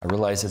 I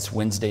realize it's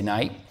Wednesday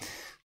night,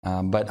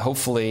 but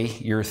hopefully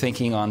you're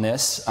thinking on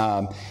this.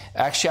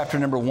 Acts chapter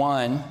number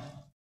 1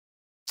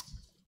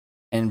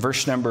 and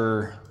verse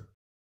number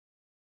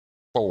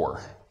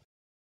 4.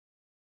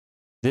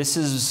 This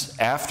is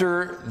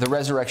after the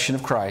resurrection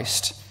of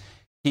Christ.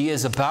 He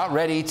is about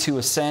ready to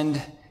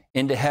ascend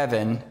into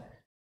heaven.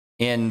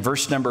 In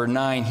verse number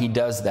 9, he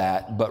does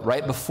that. But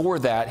right before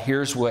that,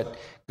 here's what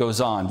goes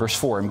on. Verse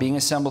 4, and being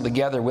assembled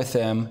together with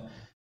them,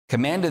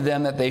 commanded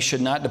them that they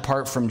should not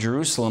depart from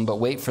Jerusalem, but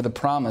wait for the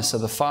promise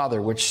of the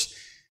Father, which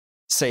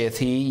saith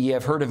he, ye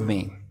have heard of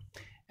me.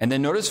 And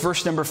then notice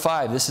verse number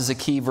 5. This is a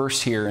key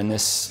verse here in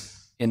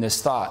this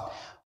thought.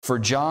 For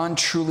John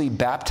truly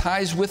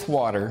baptized with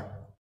water,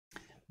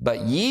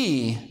 but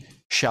ye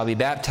shall be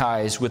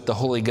baptized with the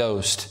Holy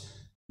Ghost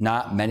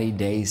not many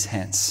days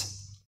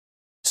hence.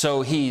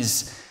 So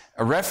he's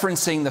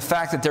referencing the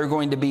fact that they're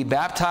going to be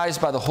baptized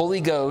by the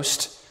Holy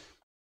Ghost.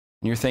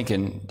 And you're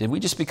thinking, did we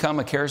just become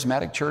a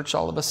charismatic church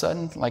all of a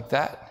sudden like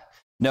that?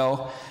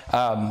 No,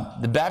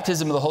 the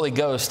baptism of the Holy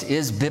Ghost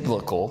is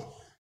biblical.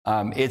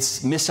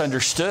 It's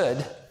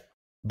misunderstood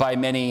by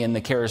many in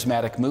the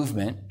charismatic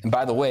movement. And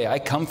by the way, I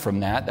come from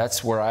that.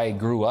 That's where I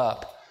grew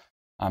up.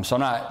 So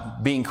I'm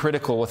not being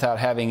critical without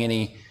having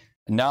any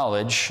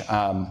knowledge.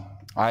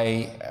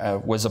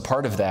 I was a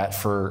part of that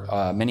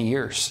for many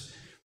years.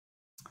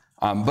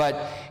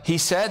 But he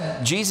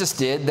said, Jesus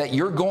did, that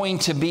you're going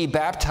to be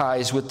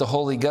baptized with the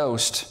Holy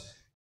Ghost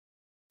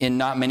in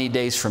not many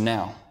days from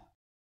now.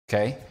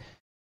 Okay?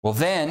 Well,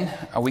 then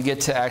we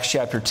get to Acts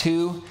chapter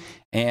 2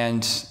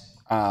 and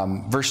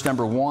verse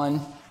number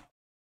 1.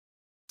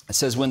 It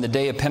says, when the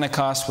day of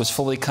Pentecost was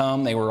fully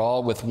come, they were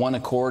all with one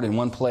accord in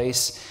one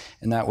place,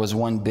 and that was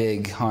one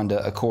big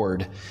Honda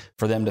Accord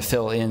for them to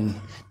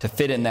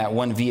fit in that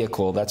one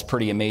vehicle. That's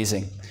pretty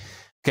amazing.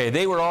 Okay,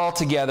 they were all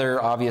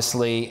together,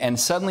 obviously, and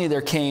suddenly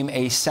there came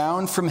a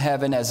sound from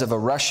heaven as of a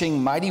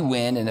rushing mighty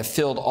wind, and it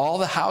filled all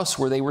the house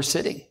where they were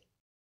sitting.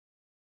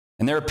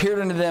 And there appeared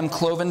unto them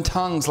cloven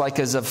tongues like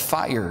as of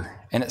fire,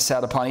 and it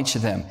sat upon each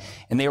of them.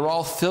 And they were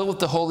all filled with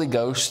the Holy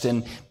Ghost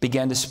and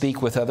began to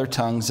speak with other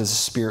tongues as the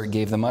Spirit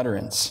gave them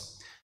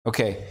utterance.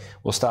 Okay,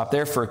 we'll stop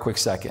there for a quick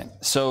second.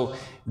 So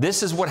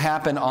this is what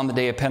happened on the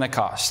day of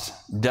Pentecost.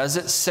 Does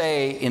it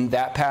say in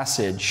that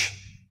passage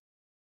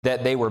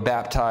that they were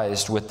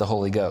baptized with the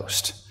Holy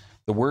Ghost?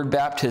 The word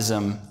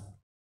baptism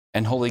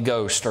and Holy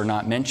Ghost are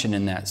not mentioned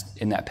in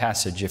that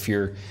passage if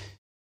you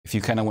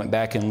kind of went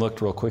back and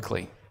looked real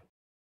quickly.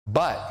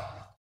 But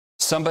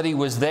somebody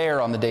was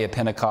there on the day of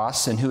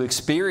Pentecost and who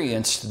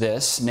experienced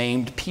this,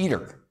 named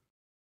Peter.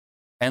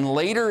 And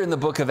later in the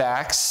book of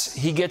Acts,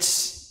 he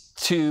gets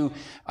to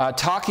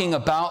talking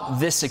about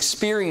this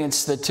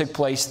experience that took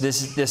place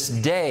this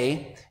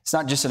day. It's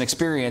not just an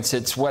experience,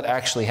 it's what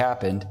actually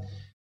happened.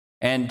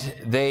 And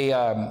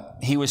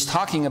he was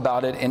talking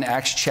about it in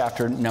Acts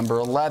chapter number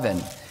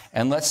 11.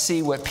 And let's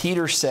see what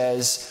Peter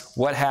says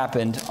what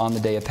happened on the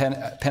day of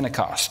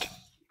Pentecost.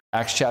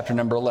 Acts chapter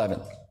number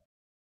 11.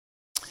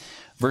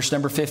 Verse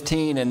number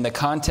 15, in the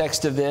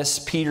context of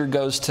this,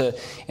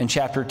 in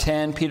chapter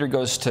 10, Peter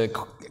goes to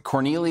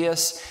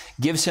Cornelius,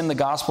 gives him the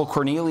gospel.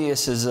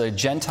 Cornelius is a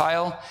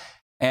Gentile,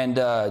 and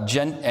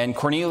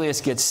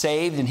Cornelius gets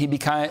saved, and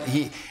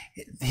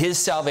his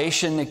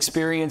salvation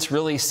experience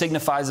really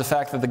signifies the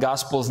fact that the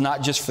gospel is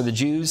not just for the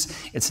Jews,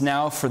 it's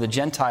now for the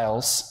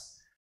Gentiles.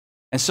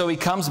 And so he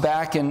comes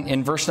back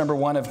in verse number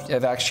 1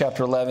 of Acts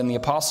chapter 11, the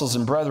apostles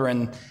and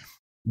brethren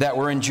that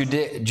were in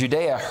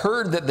Judea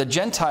heard that the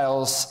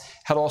Gentiles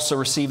had also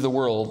received the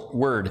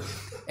word.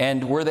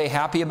 And were they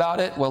happy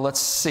about it? Well, let's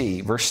see.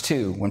 Verse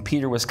 2, when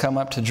Peter was come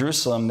up to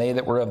Jerusalem, they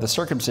that were of the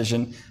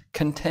circumcision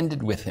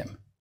contended with him,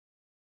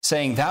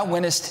 saying, thou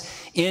wentest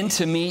in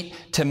to meat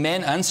to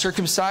men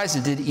uncircumcised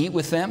and did eat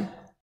with them.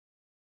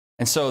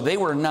 And so they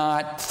were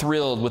not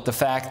thrilled with the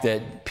fact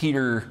that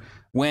Peter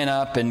went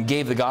up and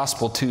gave the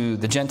gospel to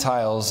the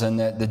Gentiles and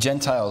that the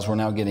Gentiles were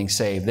now getting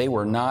saved. They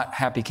were not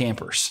happy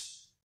campers.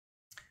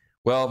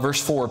 Well,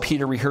 verse 4,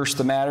 Peter rehearsed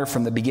the matter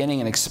from the beginning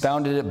and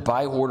expounded it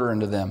by order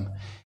unto them.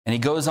 And he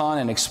goes on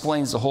and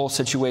explains the whole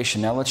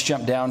situation. Now let's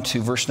jump down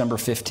to verse number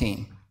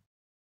 15.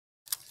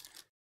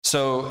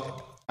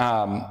 So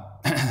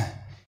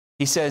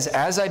he says,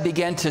 as I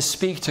began to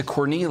speak to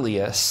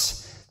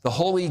Cornelius, the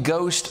Holy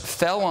Ghost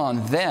fell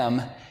on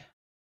them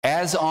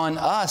as on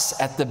us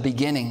at the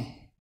beginning.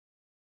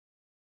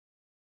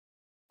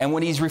 And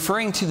when he's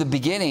referring to the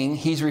beginning,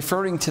 he's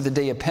referring to the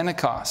day of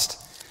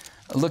Pentecost.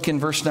 Look in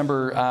verse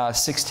number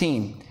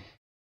 16.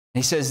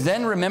 He says,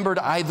 then remembered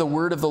I the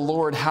word of the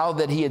Lord, how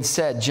that he had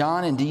said,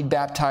 John indeed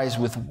baptized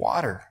with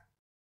water,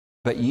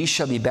 but ye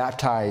shall be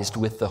baptized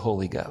with the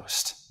Holy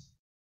Ghost.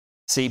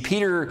 See,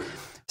 Peter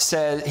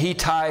said, he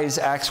ties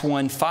Acts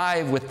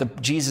 1:5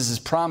 with Jesus'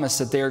 promise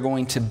that they are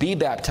going to be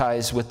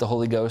baptized with the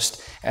Holy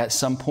Ghost at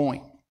some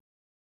point.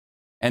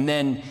 And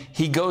then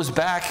he goes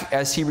back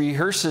as he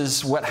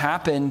rehearses what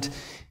happened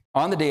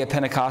on the day of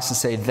Pentecost and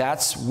say,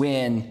 that's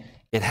when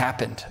it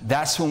happened.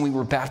 That's when we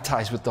were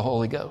baptized with the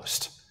Holy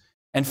Ghost.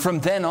 And from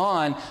then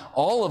on,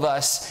 all of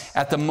us,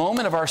 at the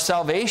moment of our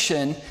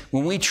salvation,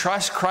 when we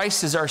trust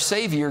Christ as our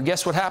Savior,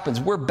 guess what happens?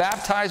 We're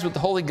baptized with the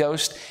Holy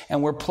Ghost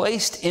and we're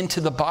placed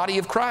into the body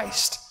of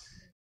Christ.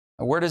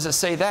 Now, where does it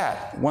say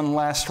that? One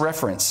last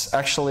reference.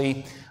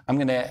 Actually, I'm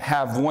going to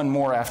have one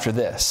more after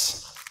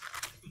this.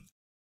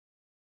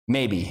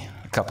 Maybe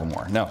a couple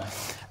more. No.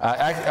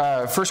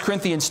 1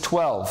 Corinthians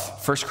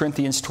 12. 1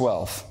 Corinthians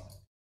 12.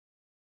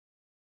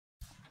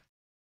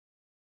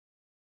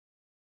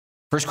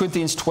 1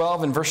 Corinthians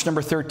 12 and verse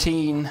number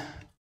 13,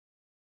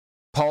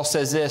 Paul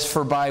says this,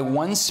 for by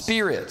one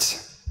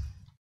Spirit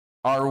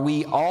are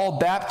we all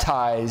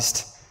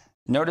baptized,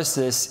 notice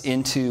this,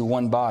 into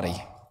one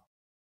body,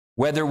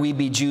 whether we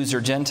be Jews or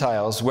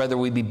Gentiles, whether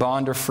we be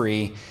bond or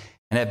free,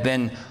 and have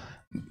been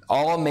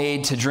all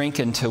made to drink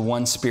into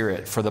one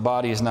spirit. For the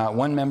body is not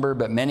one member,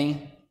 but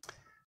many.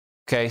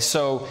 Okay,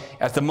 so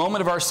at the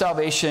moment of our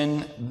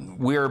salvation,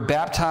 we're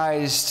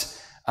baptized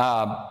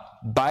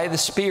by the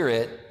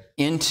Spirit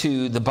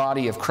into the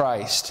body of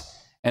Christ.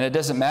 And it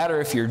doesn't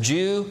matter if you're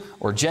Jew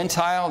or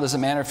Gentile. It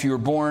doesn't matter if you were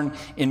born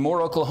in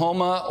Moore,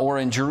 Oklahoma, or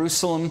in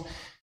Jerusalem.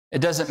 It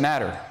doesn't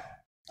matter.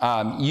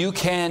 You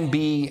can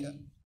be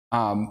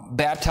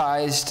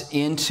baptized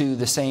into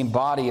the same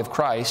body of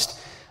Christ,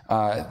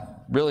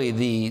 really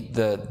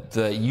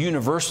the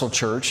universal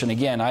church. And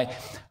again,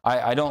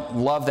 I don't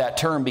love that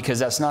term because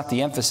that's not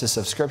the emphasis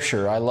of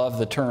Scripture. I love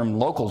the term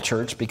local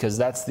church because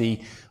that's the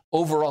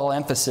overall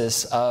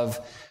emphasis of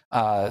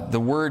the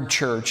word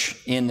church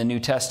in the New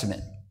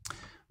Testament.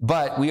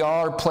 But we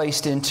are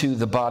placed into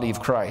the body of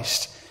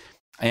Christ.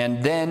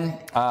 And then,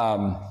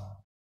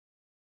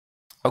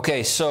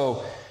 okay,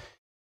 so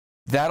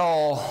that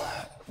all,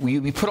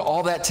 we put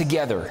all that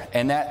together,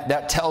 and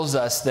that tells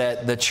us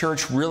that the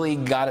church really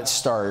got its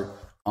start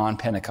on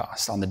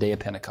Pentecost, on the day of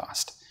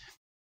Pentecost.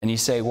 And you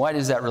say, why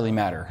does that really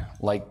matter?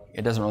 Like,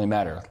 it doesn't really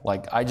matter.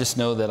 Like, I just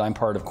know that I'm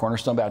part of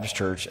Cornerstone Baptist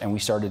Church, and we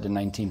started in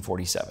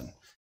 1947.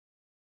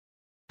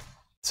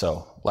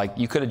 So, like,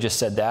 you could have just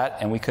said that,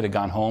 and we could have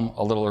gone home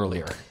a little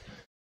earlier.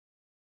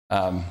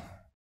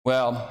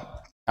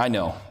 Well, I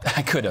know,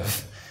 I could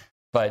have.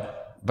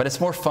 But it's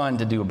more fun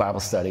to do a Bible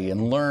study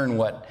and learn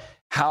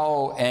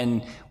how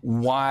and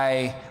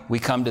why we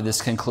come to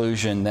this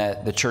conclusion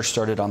that the church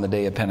started on the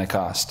day of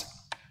Pentecost.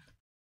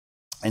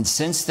 And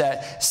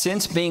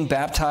since being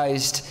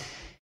baptized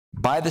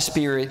by the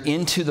Spirit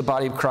into the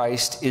body of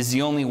Christ is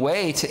the only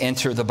way to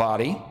enter the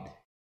body,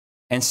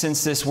 and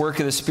since this work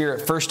of the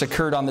Spirit first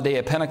occurred on the day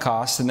of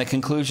Pentecost, then the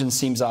conclusion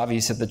seems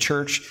obvious that the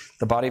church,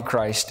 the body of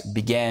Christ,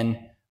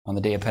 began on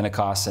the day of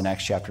Pentecost in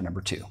Acts chapter number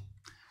 2.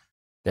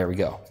 There we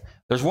go.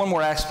 There's one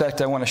more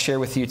aspect I want to share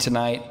with you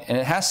tonight, and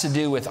it has to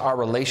do with our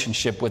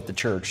relationship with the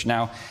church.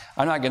 Now,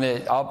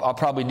 I'll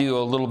probably do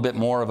a little bit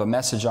more of a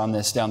message on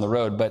this down the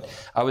road, but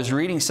I was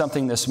reading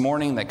something this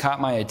morning that caught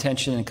my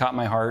attention and caught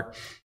my heart,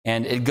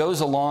 and it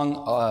goes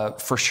along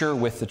for sure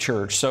with the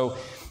church. So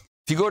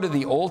if you go to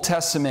the Old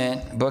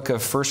Testament book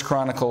of 1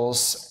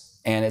 Chronicles,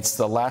 and it's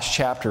the last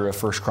chapter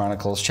of 1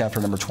 Chronicles, chapter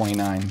number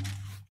 29.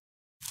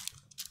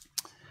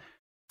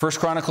 1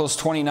 Chronicles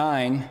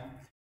 29,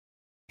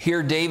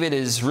 here David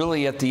is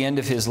really at the end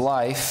of his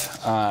life.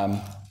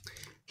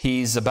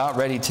 He's about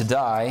ready to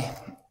die.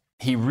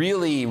 He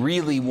really,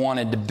 really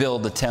wanted to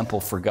build the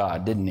temple for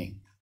God, didn't he?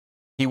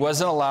 He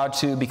wasn't allowed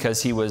to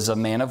because he was a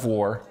man of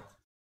war,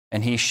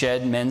 and he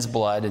shed men's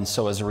blood, and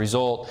so as a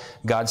result,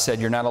 God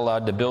said, you're not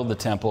allowed to build the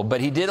temple.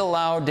 But he did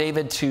allow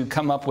David to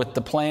come up with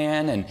the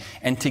plan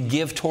and to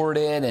give toward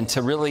it and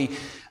to really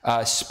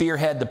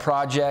spearhead the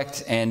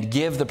project and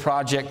give the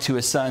project to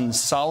his son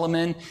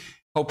Solomon,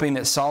 hoping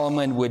that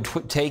Solomon would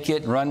take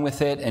it, run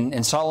with it,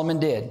 and Solomon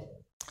did.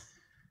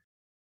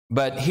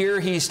 But here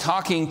he's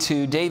talking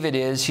to,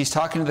 he's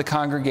talking to the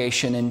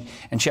congregation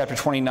in chapter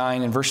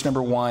 29 and verse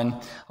number 1.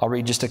 I'll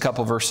read just a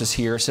couple verses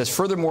here. It says,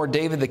 furthermore,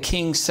 David the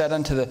king said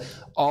unto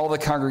all the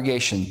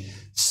congregation,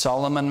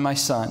 Solomon my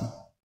son.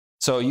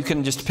 So you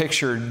can just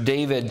picture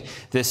David,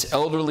 this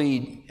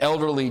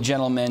elderly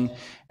gentleman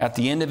at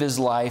the end of his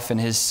life,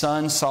 and his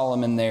son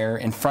Solomon there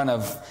in front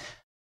of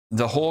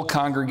the whole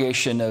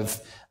congregation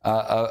of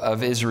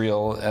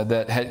Israel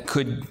that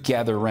could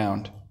gather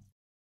around.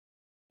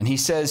 And he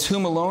says,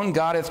 whom alone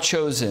God hath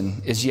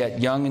chosen is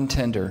yet young and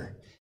tender.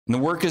 And the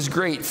work is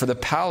great, for the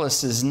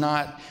palace is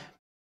not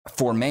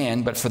for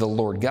man, but for the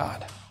Lord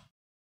God.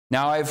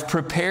 Now I've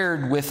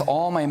prepared with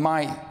all my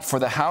might for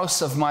the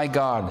house of my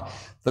God,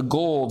 the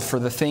gold for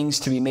the things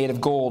to be made of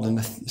gold, and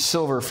the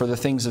silver for the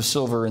things of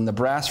silver, and the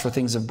brass for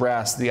things of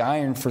brass, the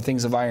iron for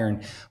things of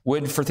iron,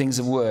 wood for things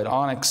of wood,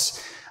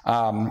 onyx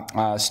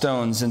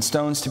stones, and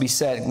stones to be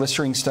set,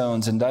 glistering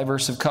stones, and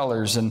diverse of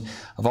colors, and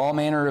of all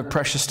manner of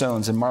precious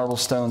stones, and marble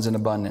stones in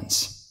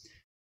abundance.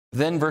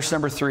 Then verse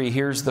number 3,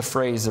 here's the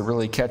phrase that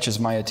really catches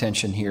my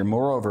attention here.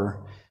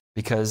 Moreover,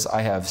 because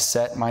I have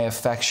set my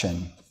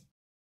affection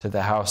to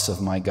the house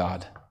of my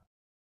God.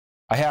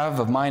 I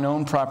have of mine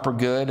own proper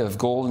good of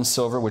gold and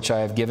silver, which I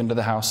have given to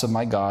the house of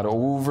my God,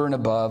 over and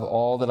above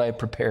all that I have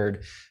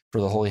prepared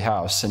for the holy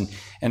house. And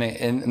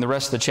the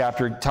rest of the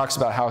chapter talks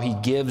about how he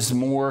gives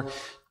more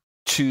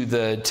to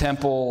the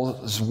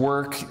temple's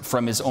work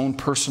from his own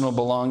personal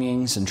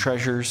belongings and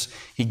treasures.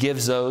 He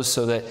gives those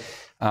so that,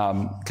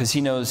 because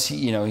he knows,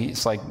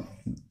 he's like,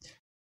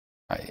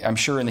 I'm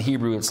sure in the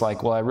Hebrew it's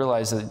like, well, I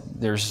realize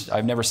that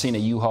I've never seen a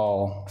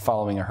U-Haul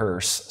following a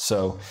hearse,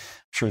 so I'm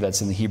sure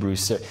that's in the Hebrew.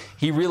 So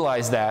he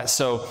realized that,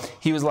 so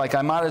he was like,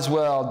 I might as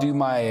well do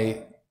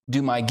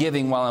my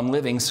giving while I'm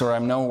living, so I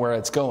know where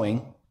it's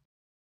going.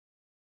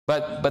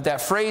 But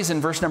that phrase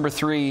in verse number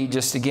 3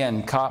 just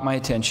again caught my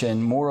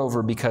attention.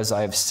 Moreover, because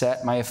I have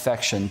set my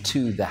affection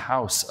to the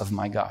house of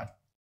my God.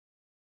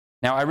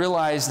 Now, I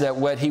realize that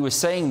what he was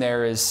saying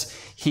there is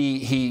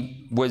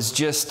he was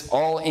just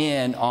all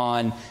in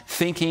on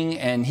thinking,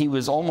 and he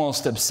was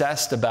almost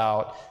obsessed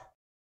about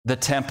the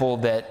temple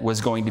that was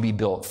going to be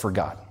built for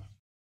God.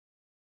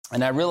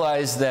 And I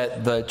realize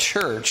that the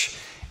church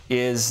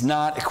is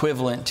not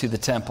equivalent to the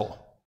temple.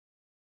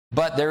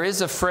 But there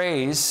is a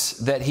phrase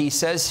that he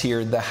says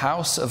here, the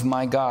house of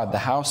my God, the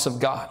house of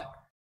God.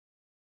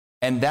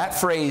 And that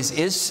phrase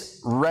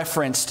is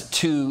referenced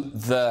to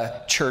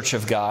the church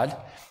of God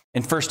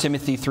in 1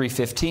 Timothy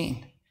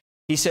 3:15.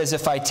 He says,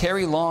 if I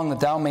tarry long, that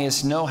thou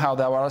mayest know how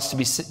thou oughtest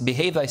to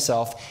behave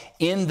thyself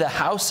in the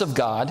house of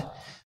God,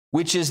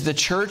 which is the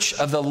church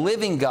of the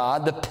living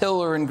God, the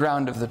pillar and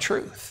ground of the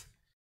truth.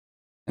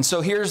 And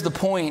so here's the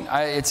point.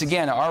 It's,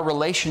 again, our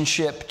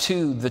relationship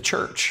to the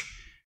church.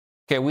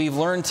 Okay, we've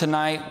learned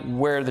tonight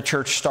where the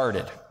church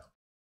started.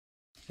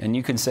 And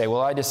you can say,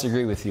 well, I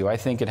disagree with you. I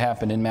think it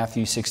happened in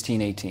Matthew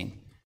 16:18.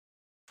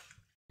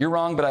 You're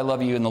wrong, but I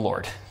love you in the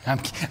Lord. I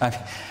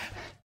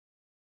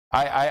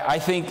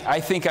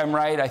think I'm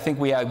right. I think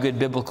we have good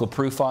biblical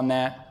proof on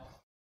that.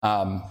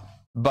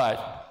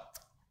 But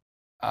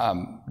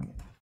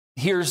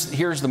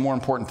here's the more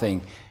important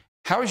thing.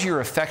 How is your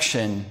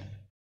affection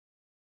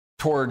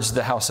towards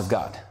the house of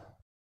God?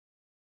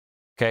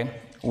 Okay?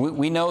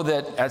 We know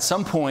that at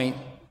some point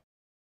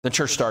the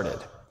church started.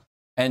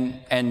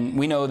 And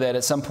we know that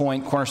at some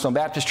point Cornerstone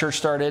Baptist Church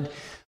started.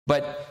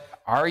 But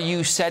are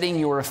you setting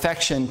your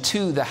affection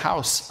to the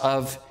house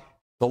of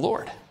the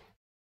Lord?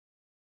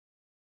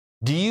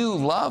 Do you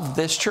love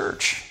this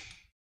church?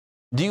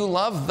 Do you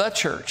love the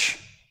church?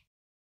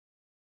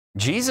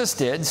 Jesus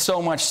did,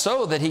 so much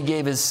so that he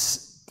gave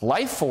his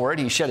life for it.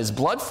 He shed his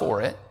blood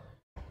for it.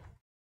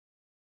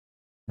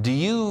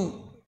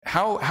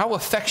 How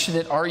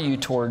affectionate are you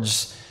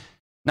towards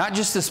not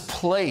just this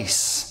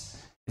place?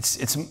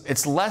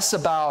 It's less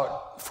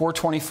about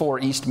 424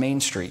 East Main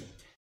Street,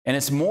 and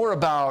it's more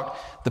about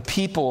the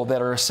people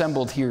that are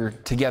assembled here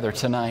together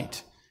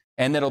tonight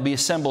and that'll be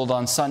assembled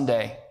on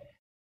Sunday.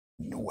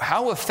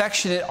 How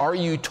affectionate are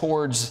you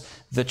towards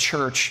the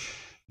church,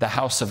 the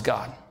house of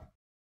God?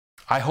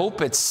 I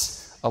hope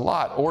it's a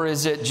lot. Or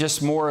is it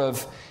just more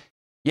of,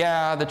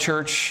 yeah, the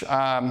church, if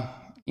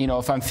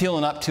I'm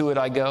feeling up to it,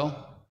 I go.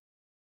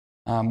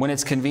 When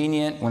it's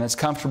convenient, when it's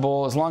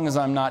comfortable, as long as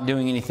I'm not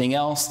doing anything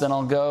else, then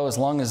I'll go. As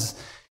long as,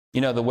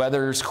 the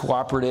weather's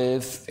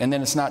cooperative. And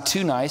then it's not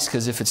too nice,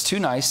 because if it's too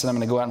nice, then I'm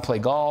going to go out and play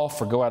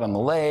golf or go out on the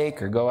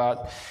lake or go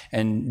out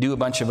and do a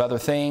bunch of other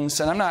things.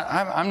 And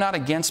I'm not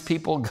against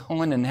people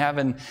going and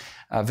having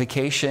a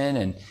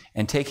vacation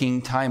and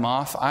taking time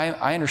off.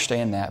 I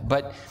understand that.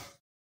 But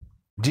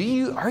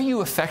are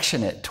you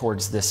affectionate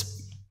towards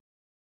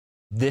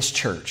this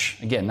church?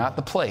 Again, not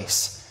the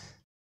place,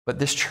 but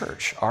this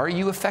church. Are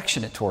you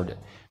affectionate toward it?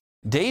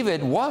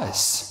 David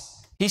was.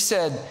 He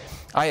said,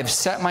 I have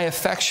set my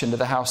affection to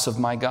the house of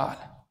my God.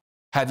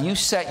 Have you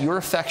set your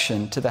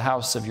affection to the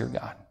house of your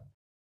God?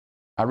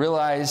 I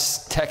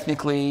realize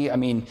technically,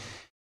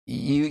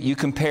 you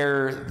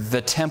compare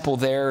the temple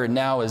there, and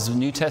now as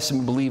New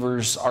Testament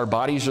believers, our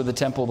bodies are the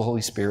temple of the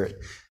Holy Spirit.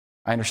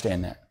 I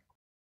understand that.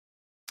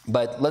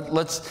 But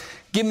let's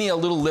give me a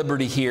little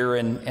liberty here,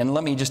 and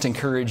let me just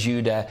encourage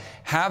you to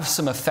have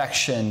some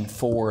affection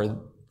for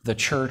the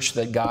church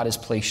that God has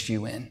placed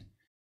you in.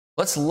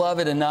 Let's love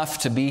it enough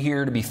to be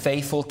here, to be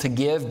faithful, to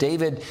give.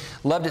 David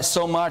loved it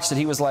so much that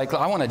he was like,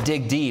 I want to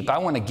dig deep. I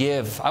want to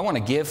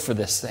give for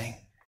this thing.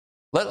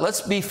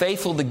 Let's be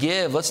faithful to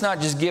give. Let's not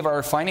just give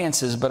our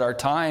finances, but our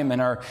time and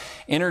our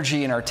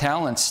energy and our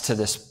talents to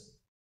this,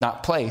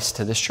 not place,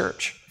 to this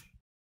church.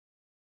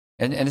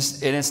 And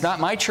it's not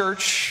my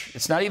church.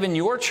 It's not even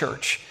your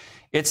church.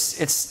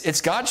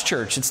 It's God's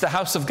church. It's the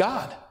house of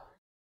God.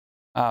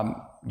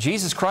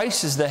 Jesus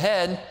Christ is the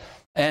head,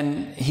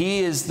 and he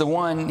is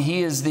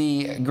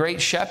the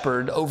great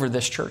shepherd over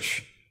this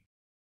church.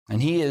 And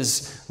he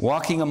is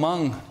walking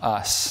among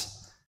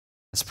us.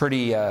 It's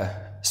pretty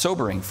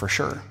sobering for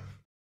sure.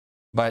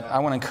 But I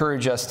want to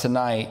encourage us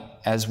tonight,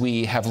 as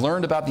we have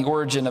learned about the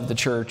origin of the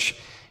church.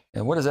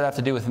 What does that have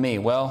to do with me?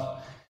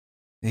 Well,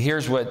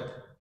 here's what,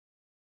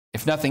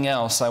 if nothing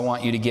else, I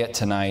want you to get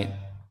tonight.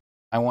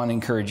 I want to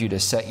encourage you to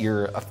set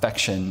your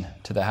affection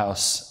to the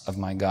house of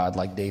my God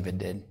like David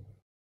did.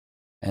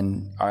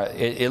 And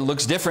it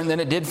looks different than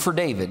it did for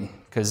David,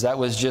 because that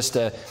was just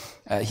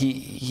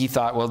he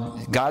thought, well,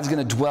 God's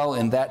going to dwell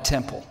in that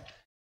temple.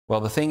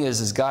 Well, the thing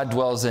is God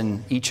dwells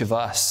in each of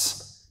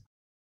us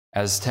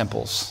as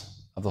temples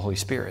of the Holy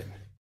Spirit.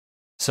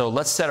 So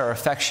let's set our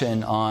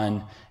affection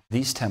on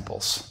these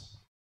temples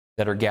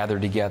that are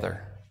gathered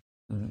together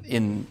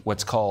in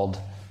what's called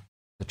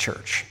the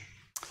church.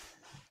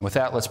 With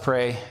that, let's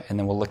pray, and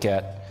then we'll look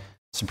at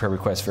some prayer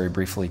requests very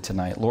briefly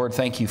tonight. Lord,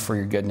 thank you for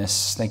your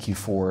goodness. Thank you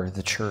for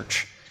the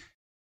church.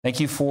 Thank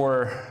you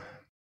for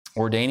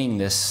ordaining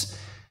this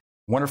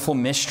wonderful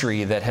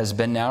mystery that has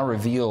been now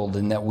revealed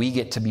and that we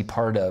get to be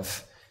part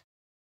of.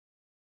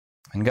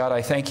 And God,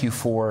 I thank you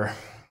for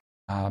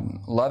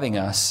loving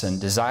us and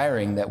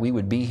desiring that we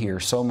would be here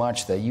so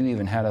much that you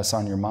even had us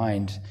on your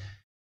mind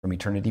from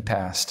eternity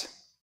past.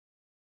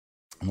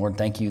 Lord,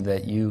 thank you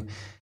that you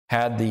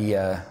had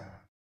the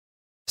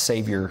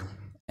Savior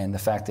and the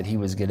fact that he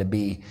was going to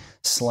be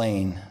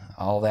slain,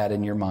 all that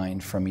in your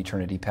mind from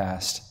eternity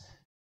past.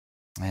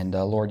 And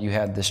Lord, you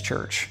had this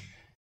church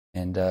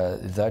and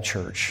the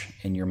church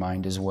in your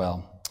mind as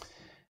well.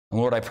 And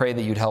Lord, I pray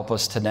that you'd help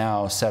us to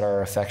now set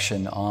our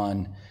affection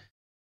on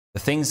the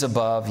things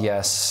above,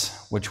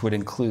 yes, which would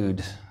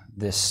include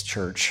this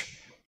church.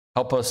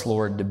 Help us,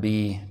 Lord,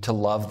 to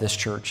love this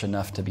church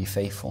enough to be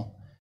faithful.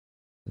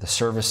 The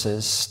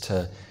services,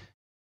 to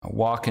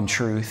walk in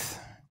truth,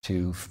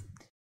 to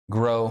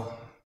grow,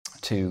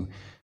 to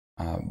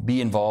be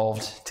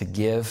involved, to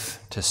give,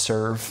 to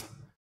serve.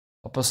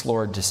 Help us,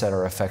 Lord, to set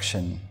our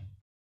affection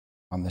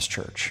on this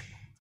church,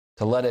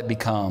 to let it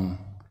become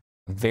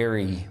a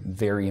very,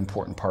 very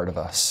important part of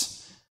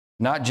us,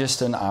 not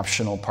just an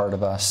optional part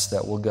of us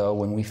that will go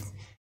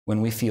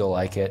when we feel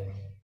like it,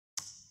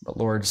 but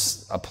Lord,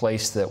 a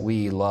place that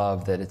we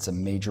love, that it's a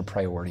major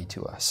priority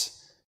to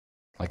us,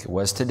 like it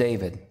was to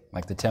David,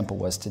 like the temple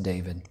was to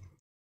David.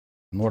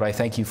 And Lord, I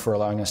thank you for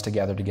allowing us to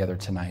gather together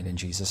tonight. In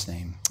Jesus'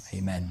 name,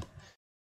 amen.